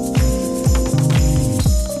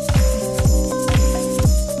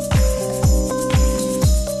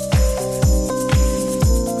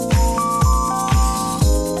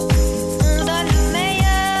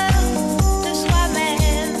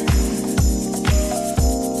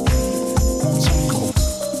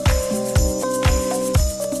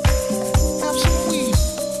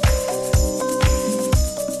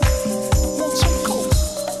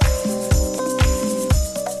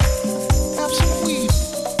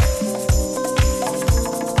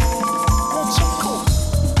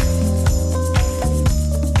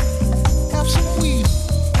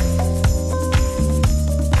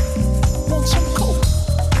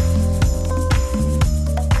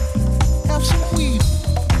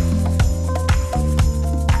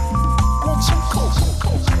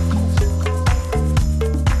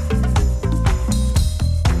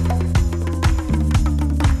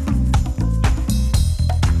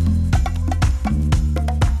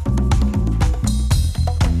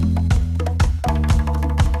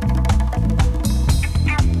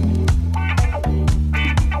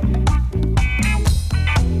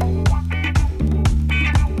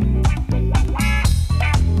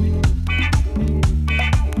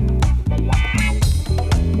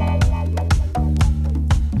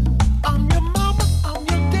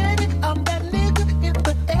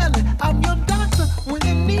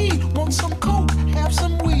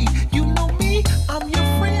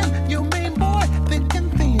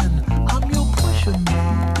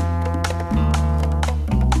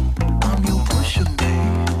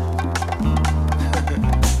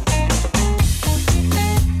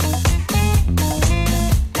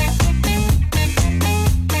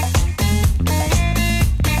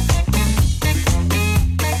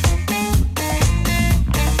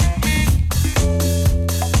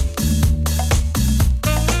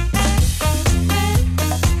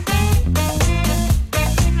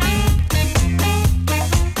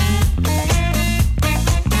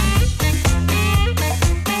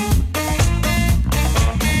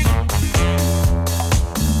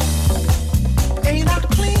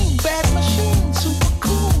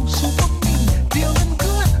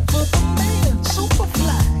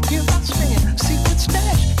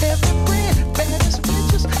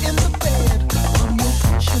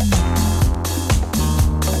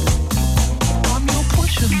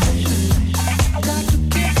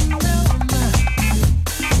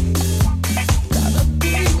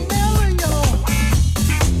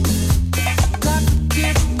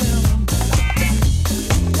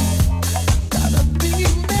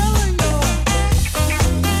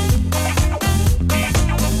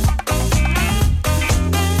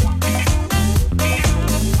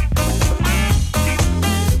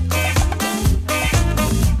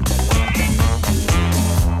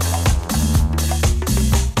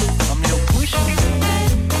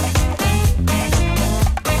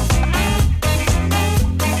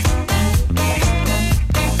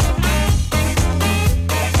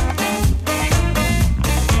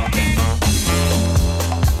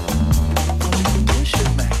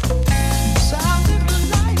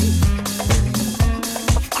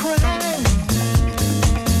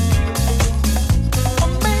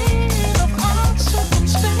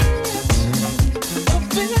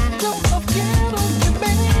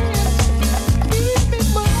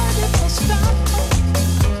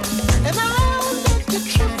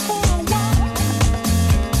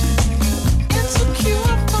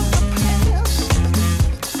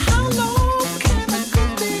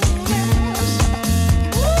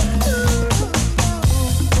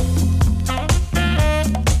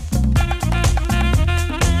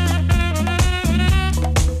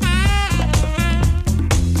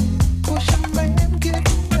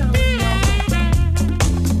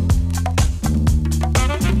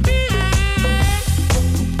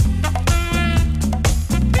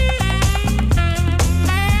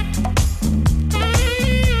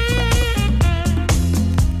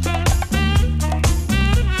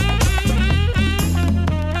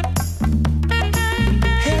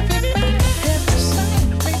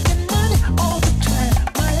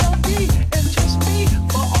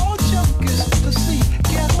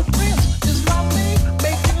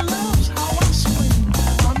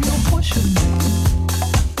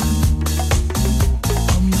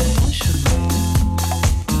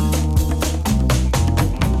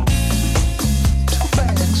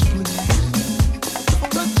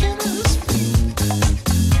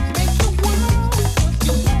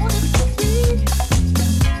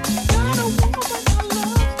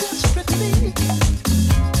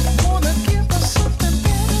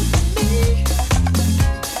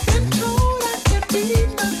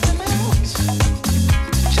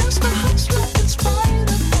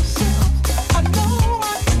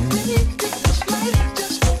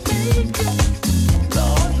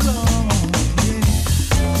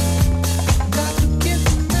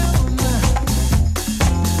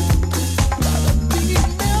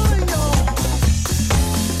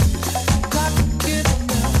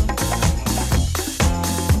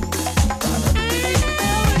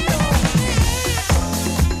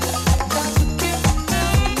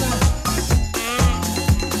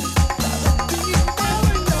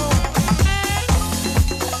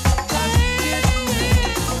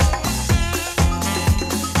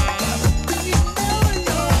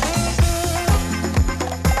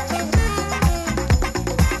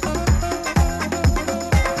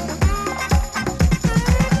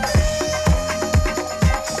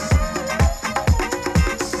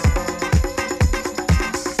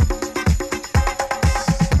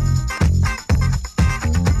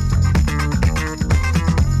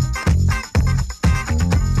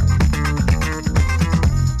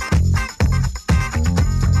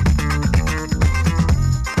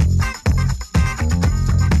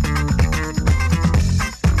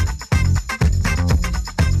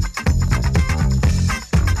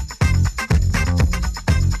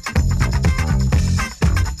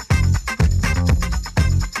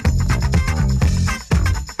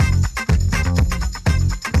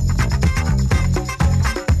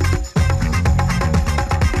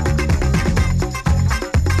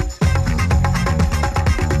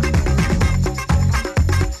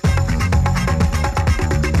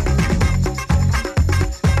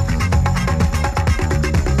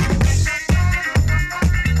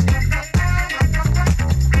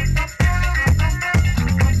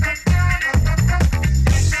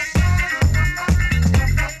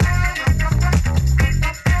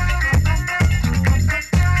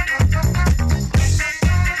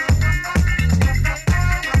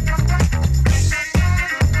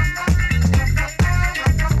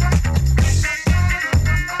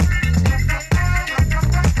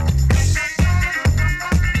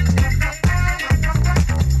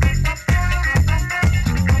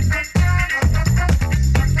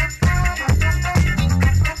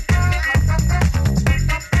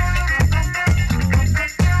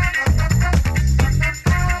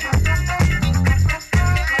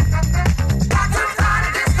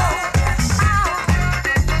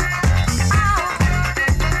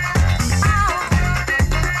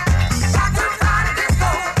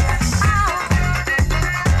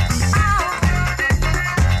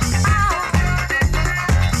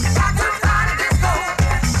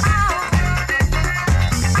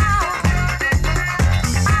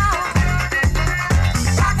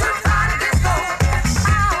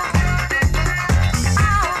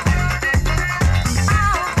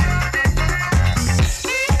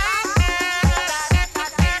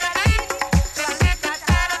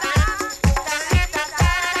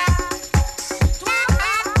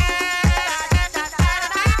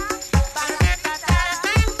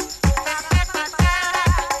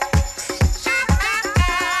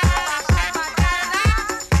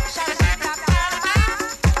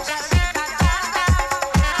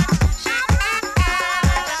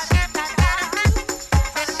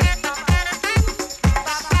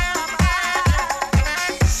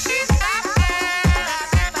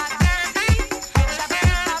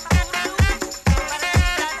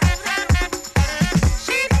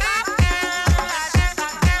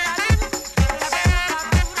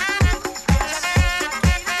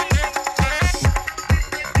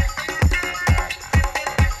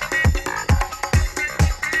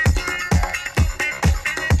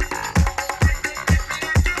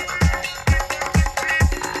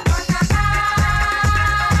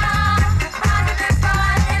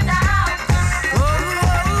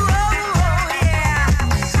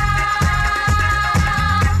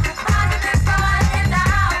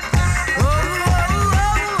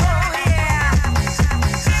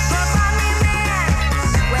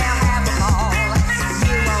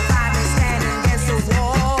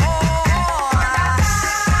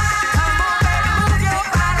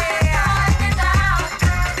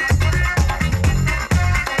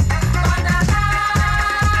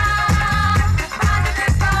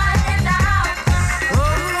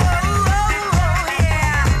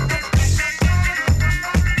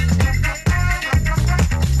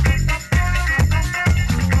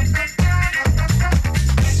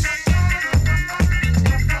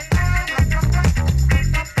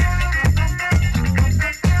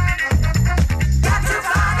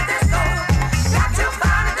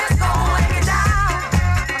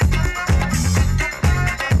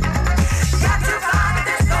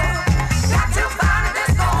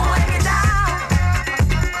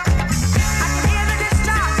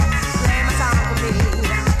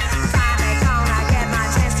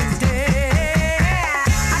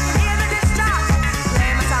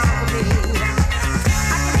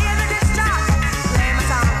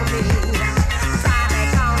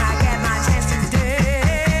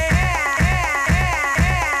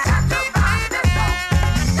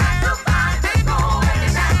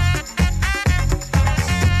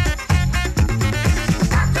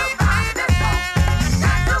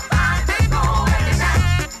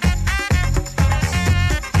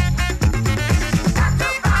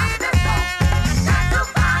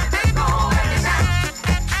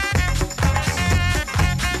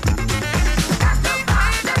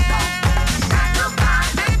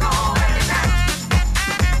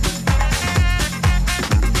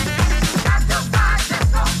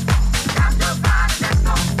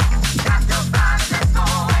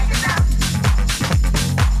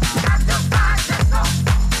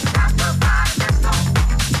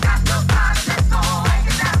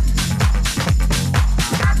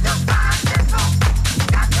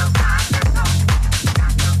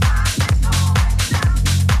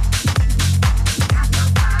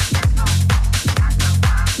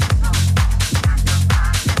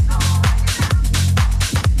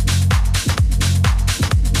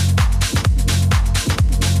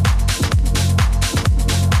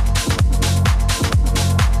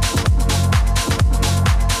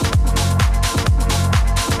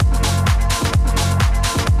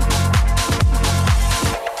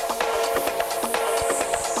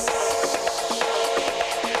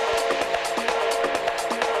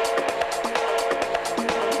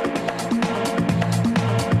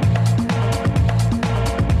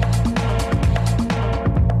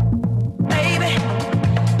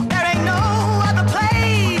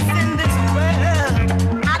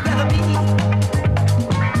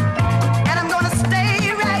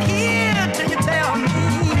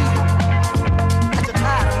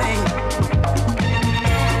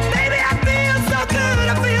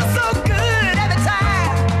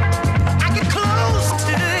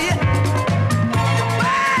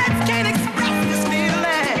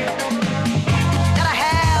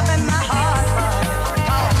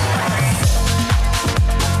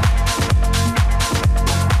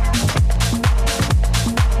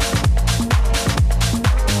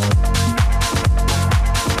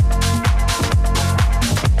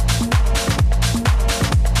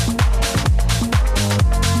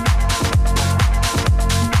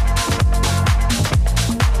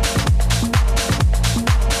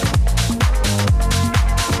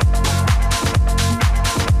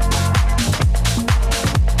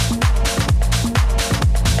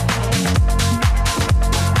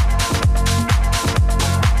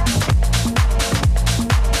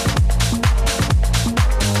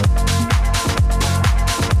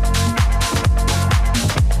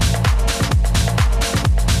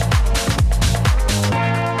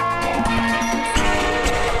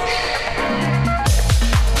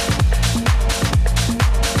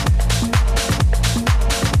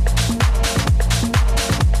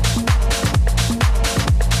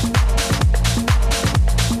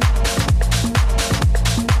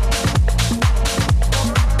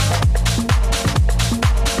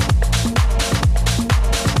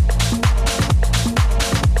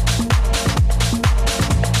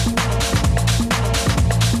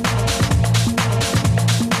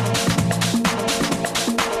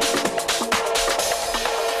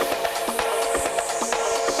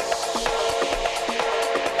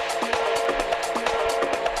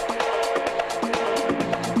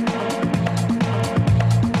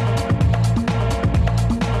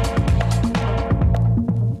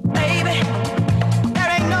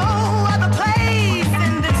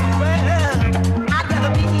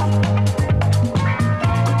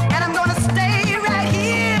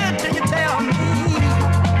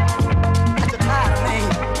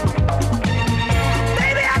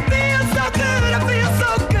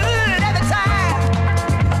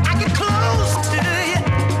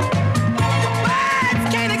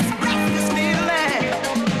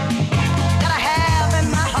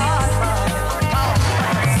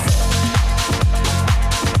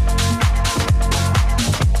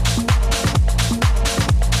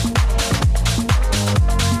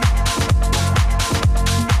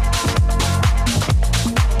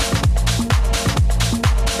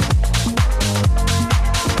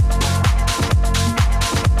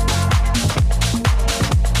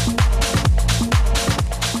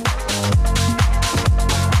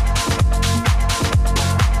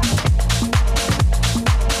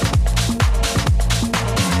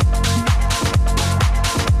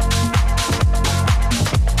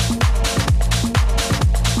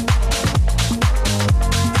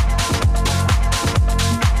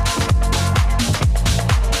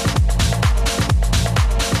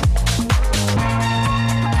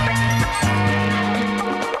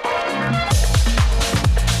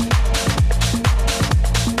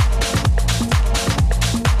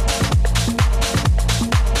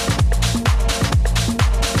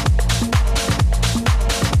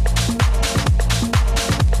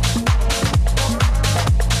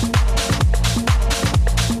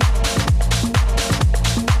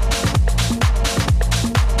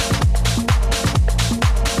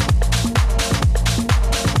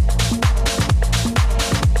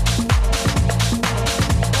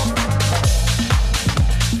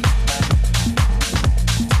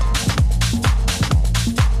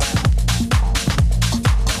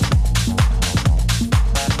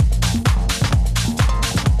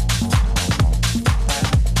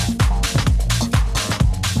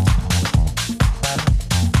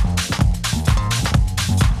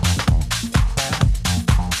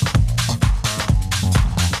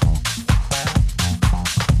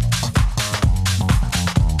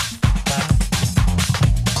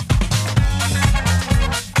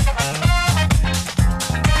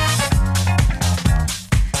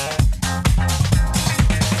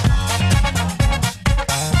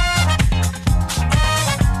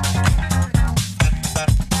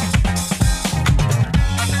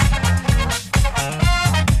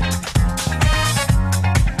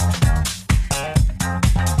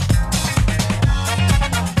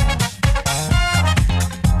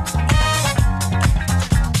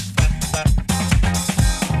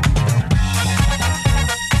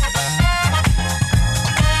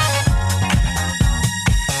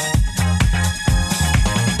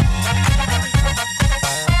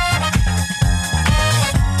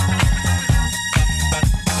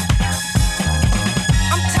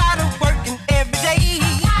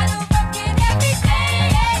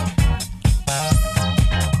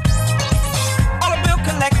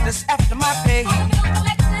 my pay.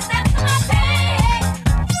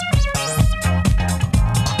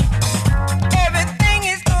 Everything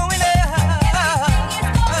is going up.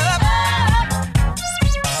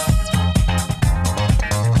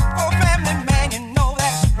 For a family man, you know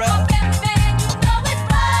that's rough.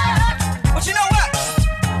 But you know what?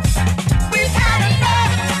 We've had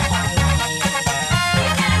enough.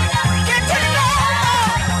 Get to the love.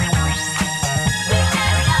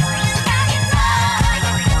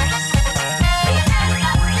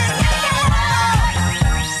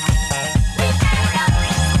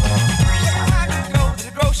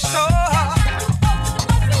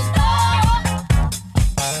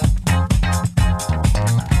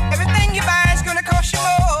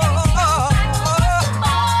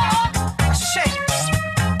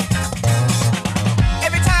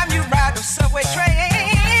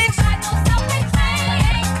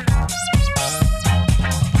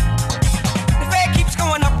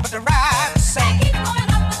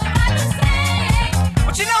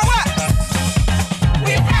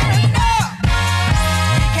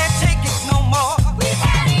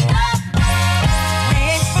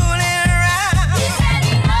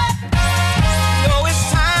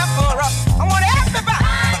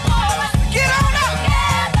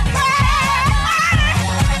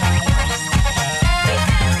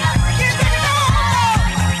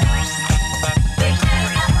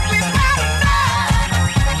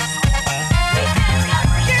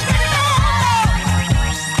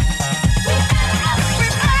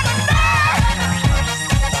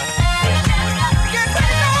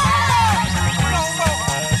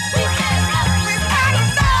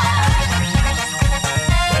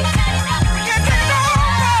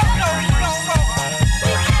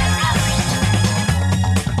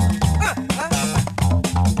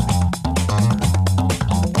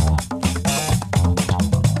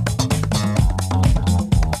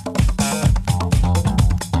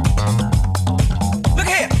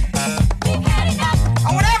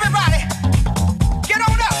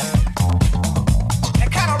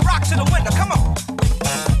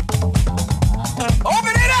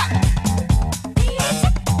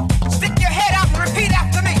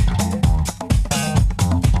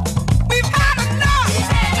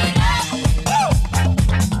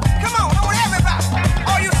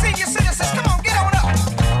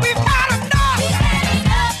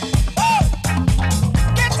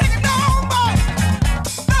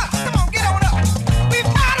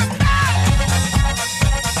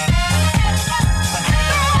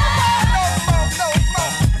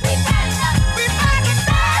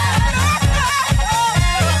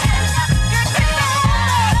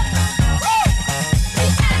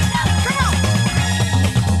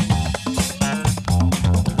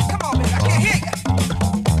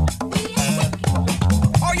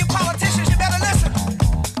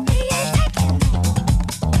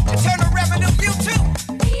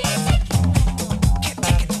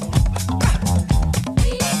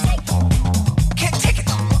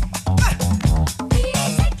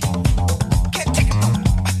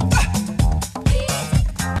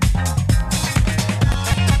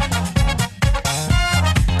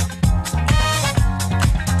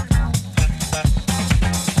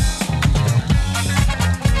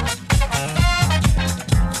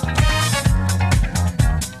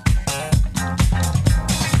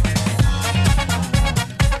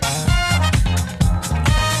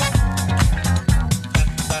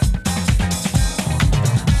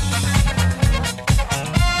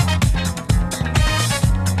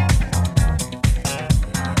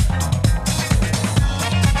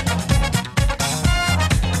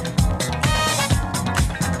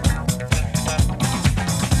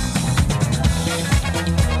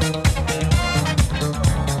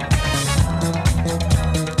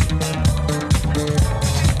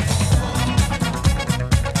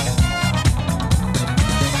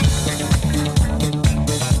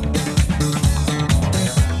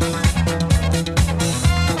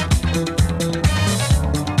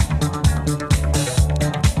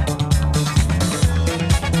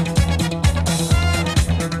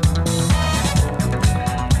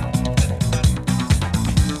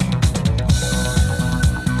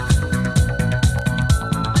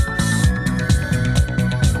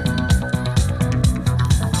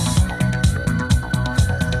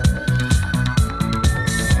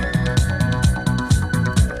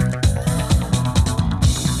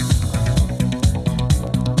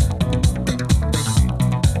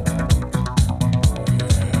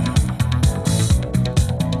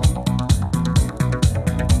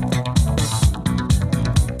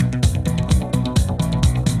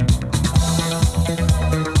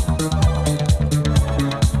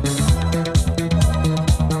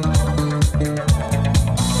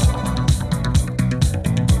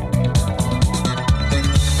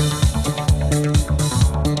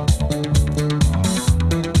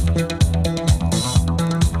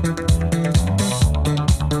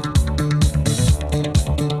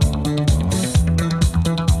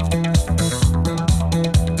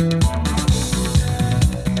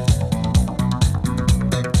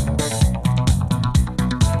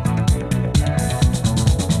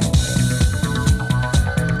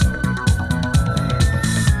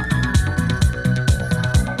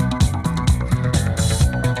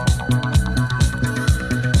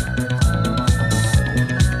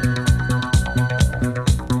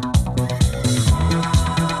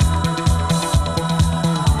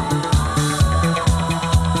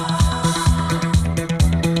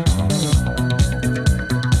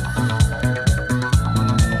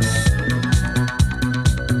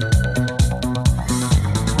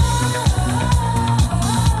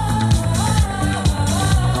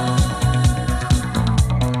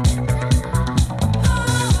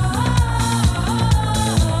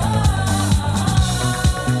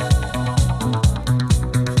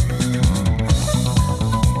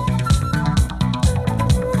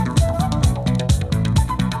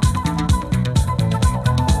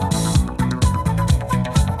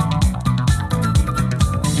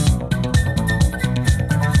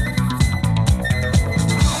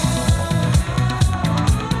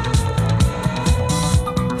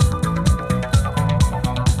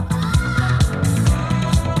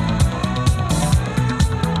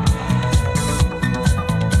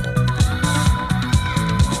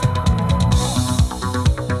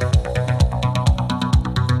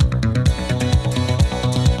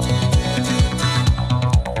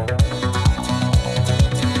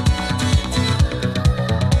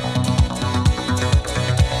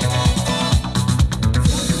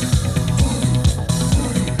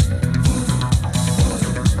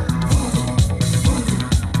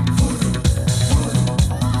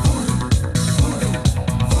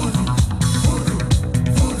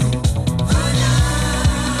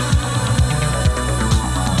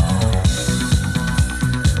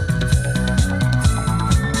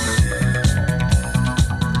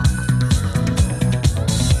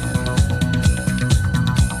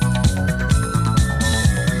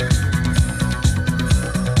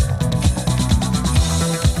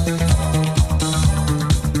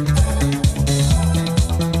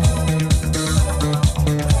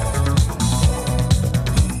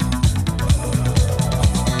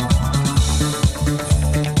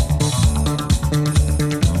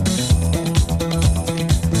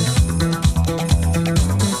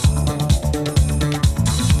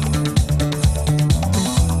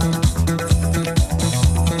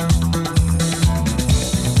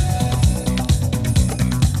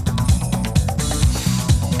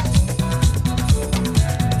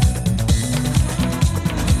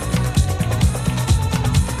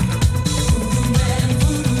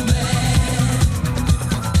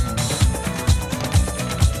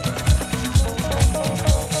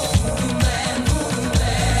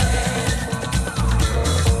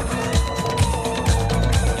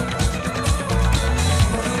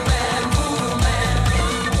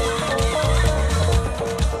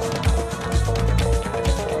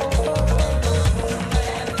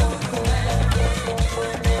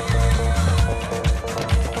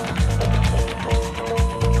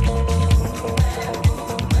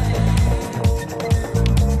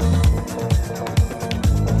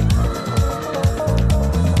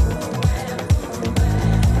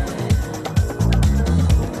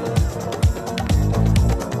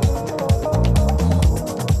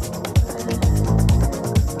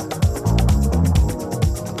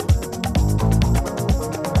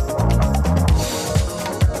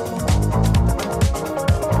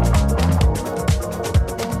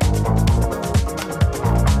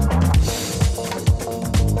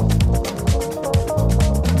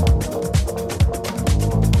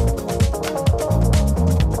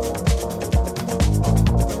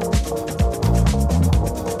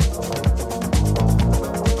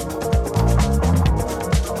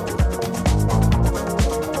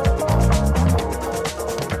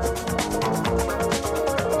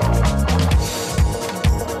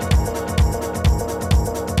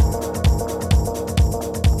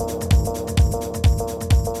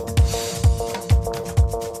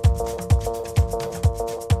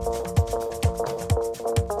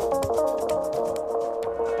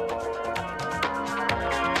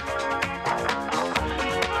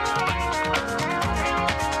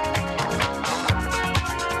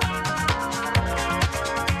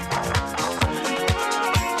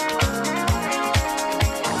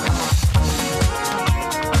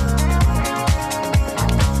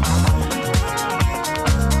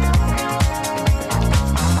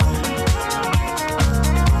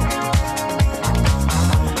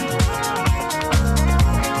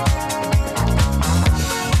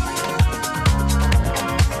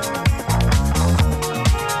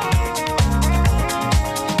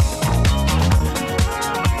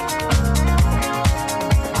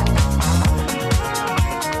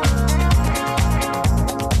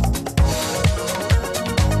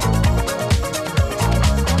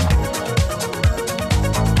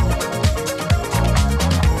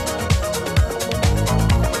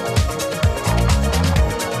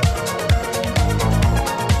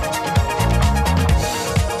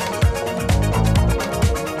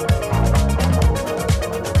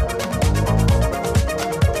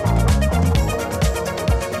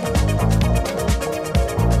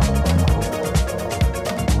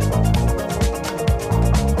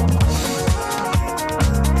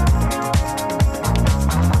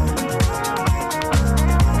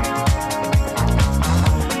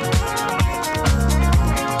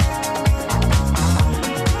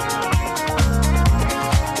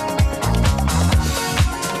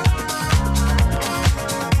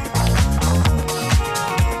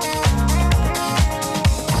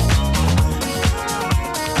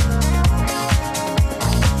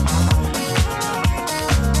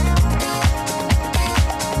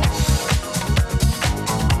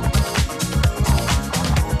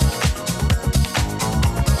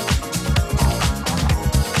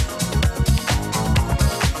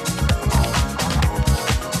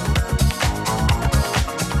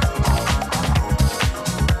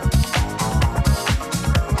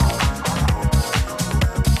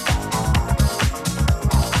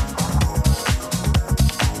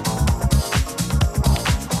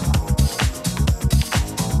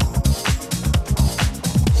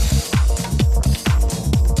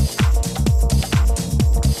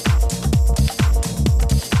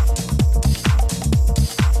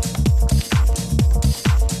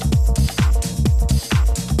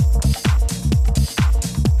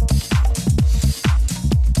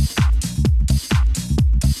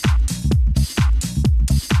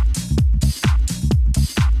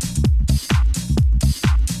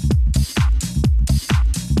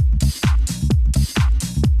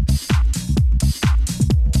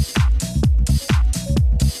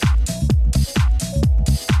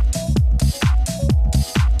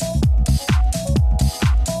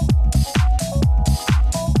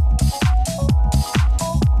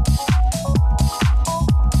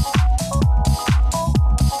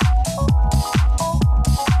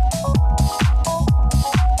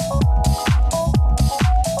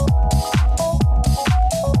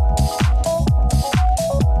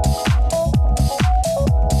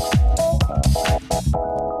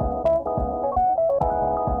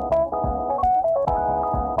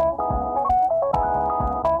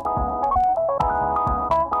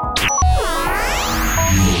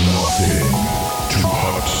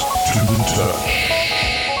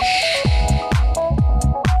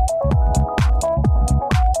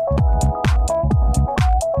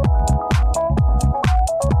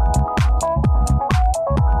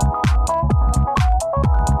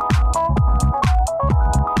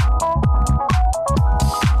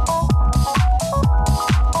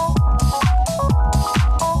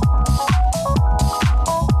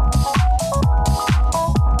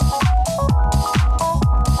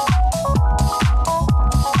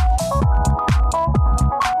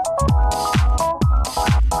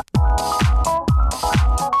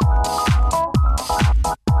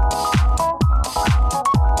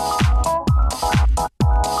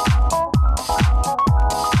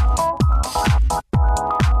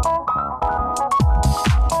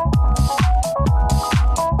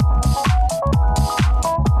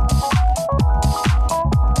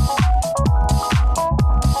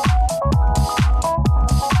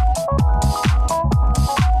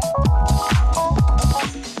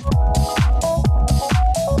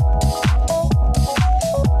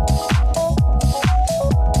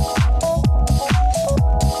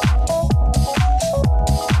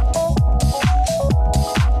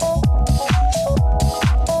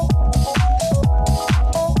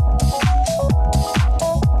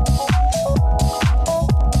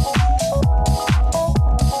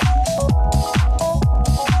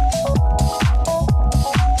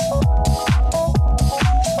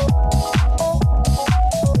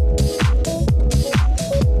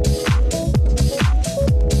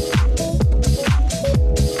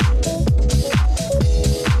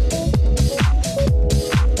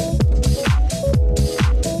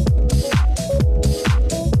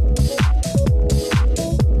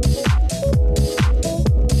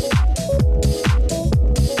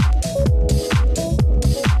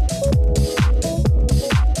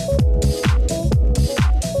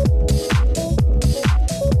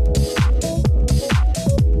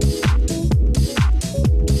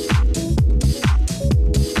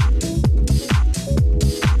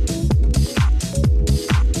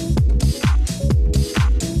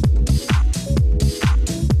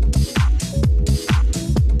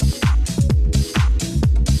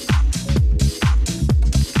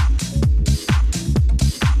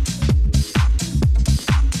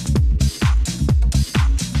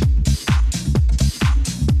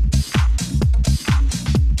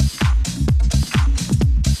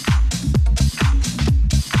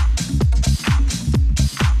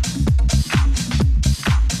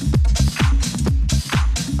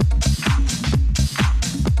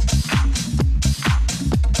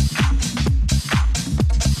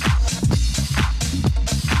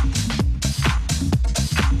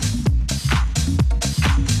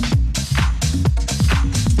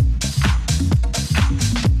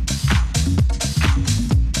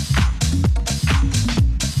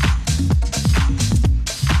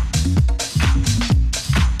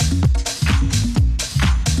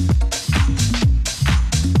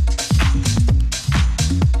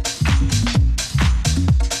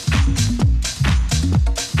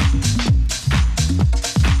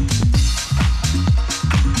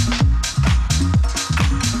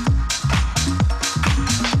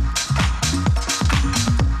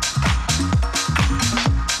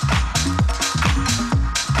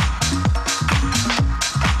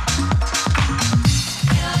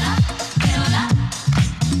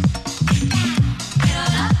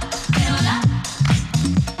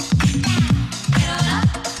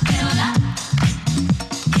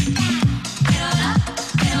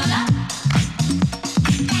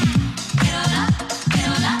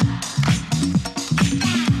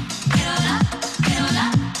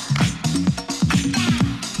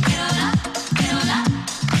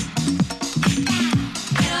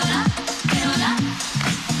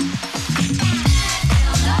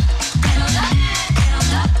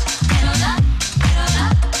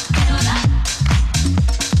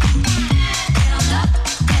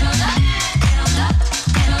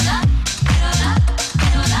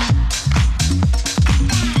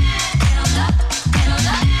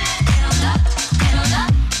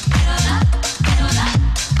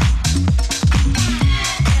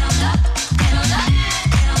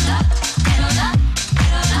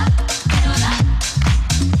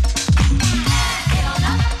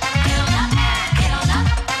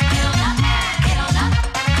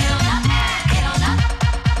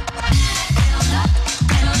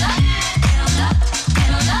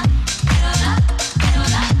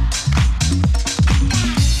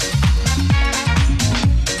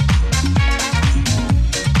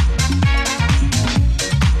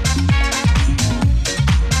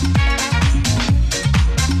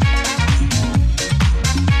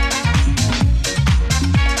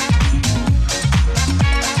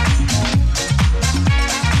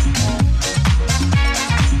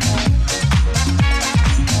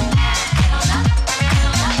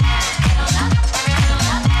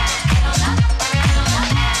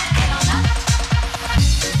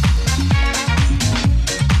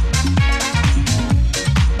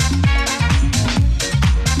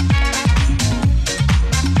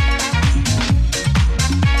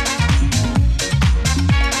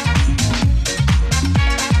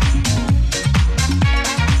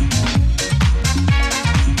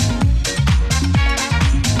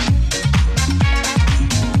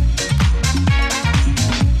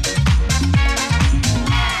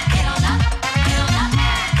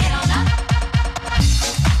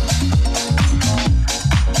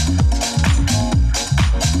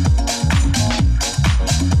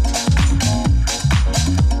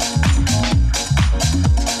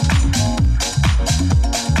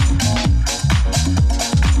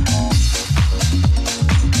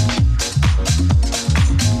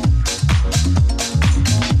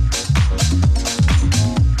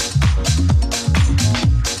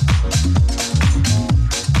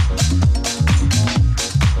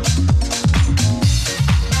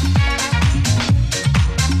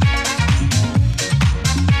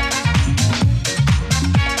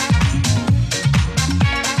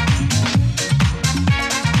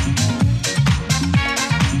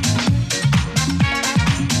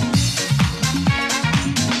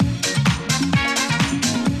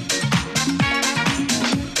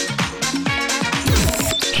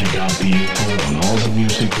 the info on all the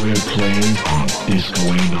music we're playing on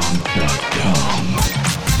discoinon.com.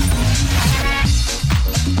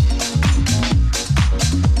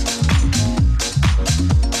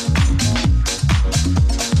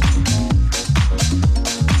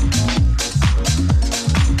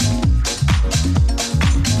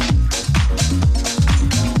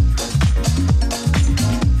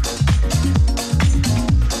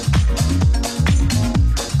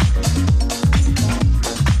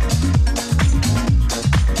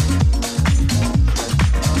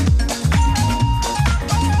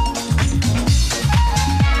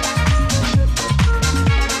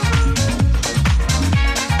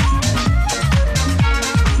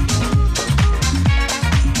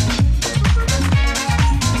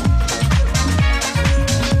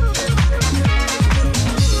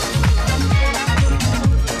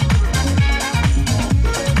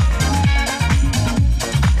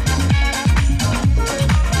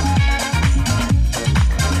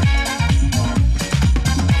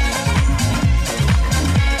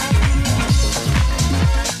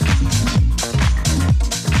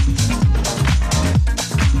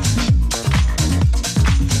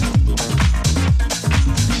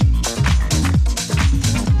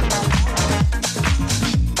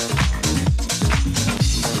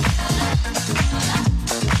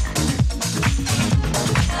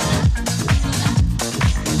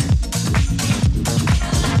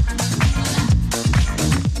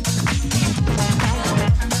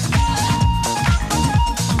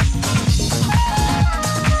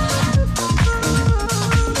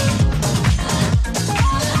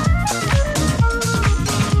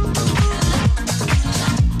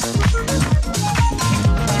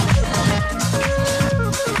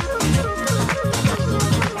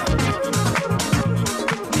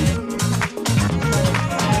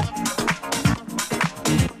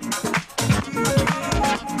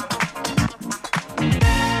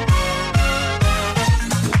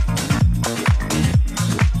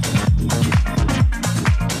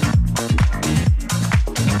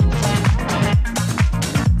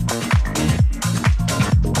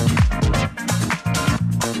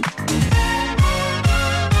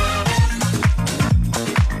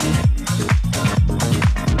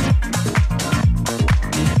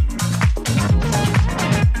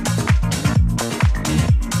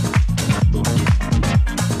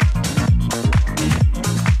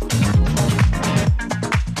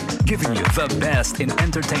 The best in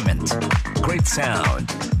entertainment, great sound,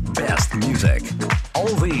 best music. All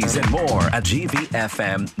these and more at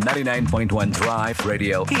GVFM 99.1 Drive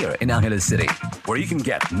Radio here in Angeles City, where you can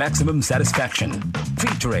get maximum satisfaction,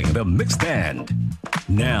 featuring the mixed band.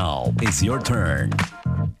 Now it's your turn,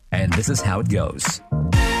 and this is how it goes.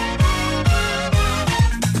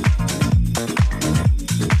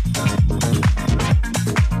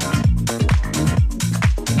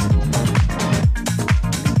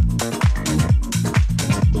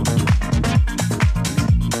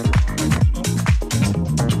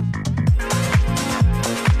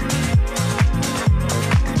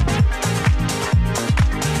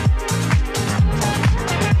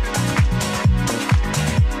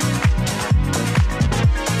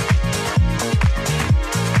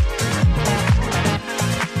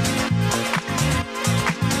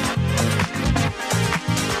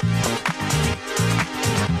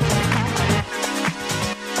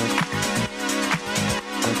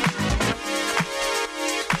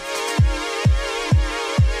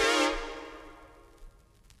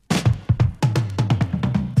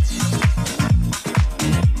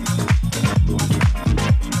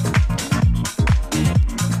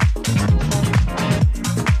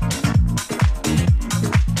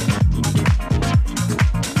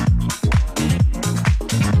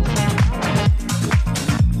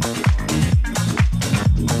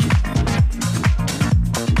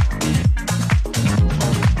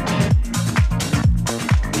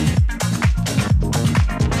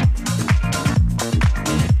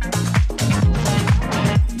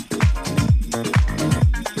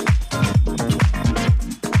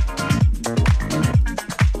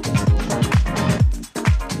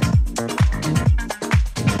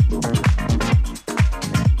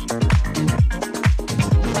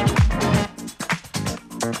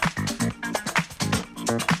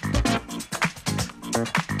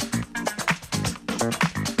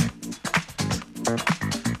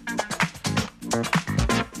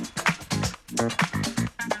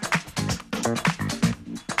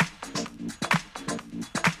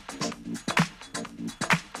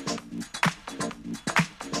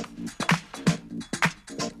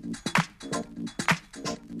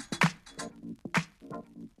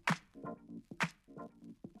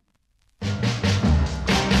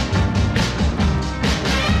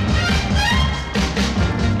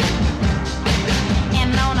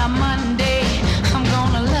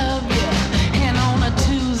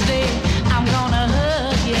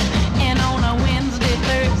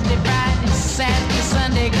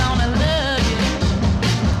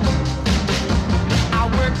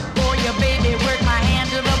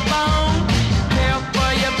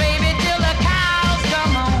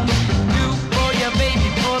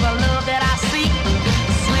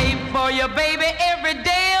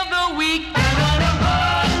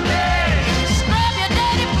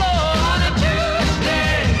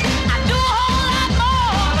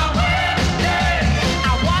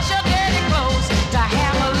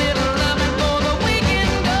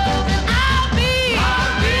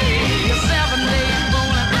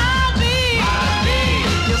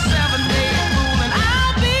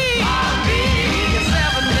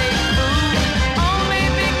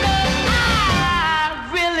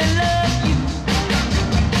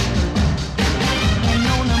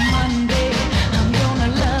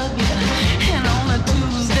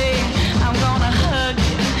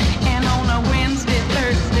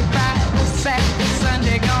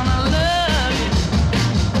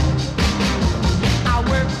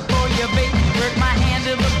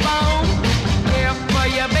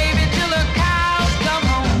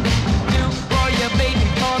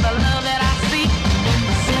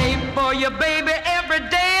 you, baby.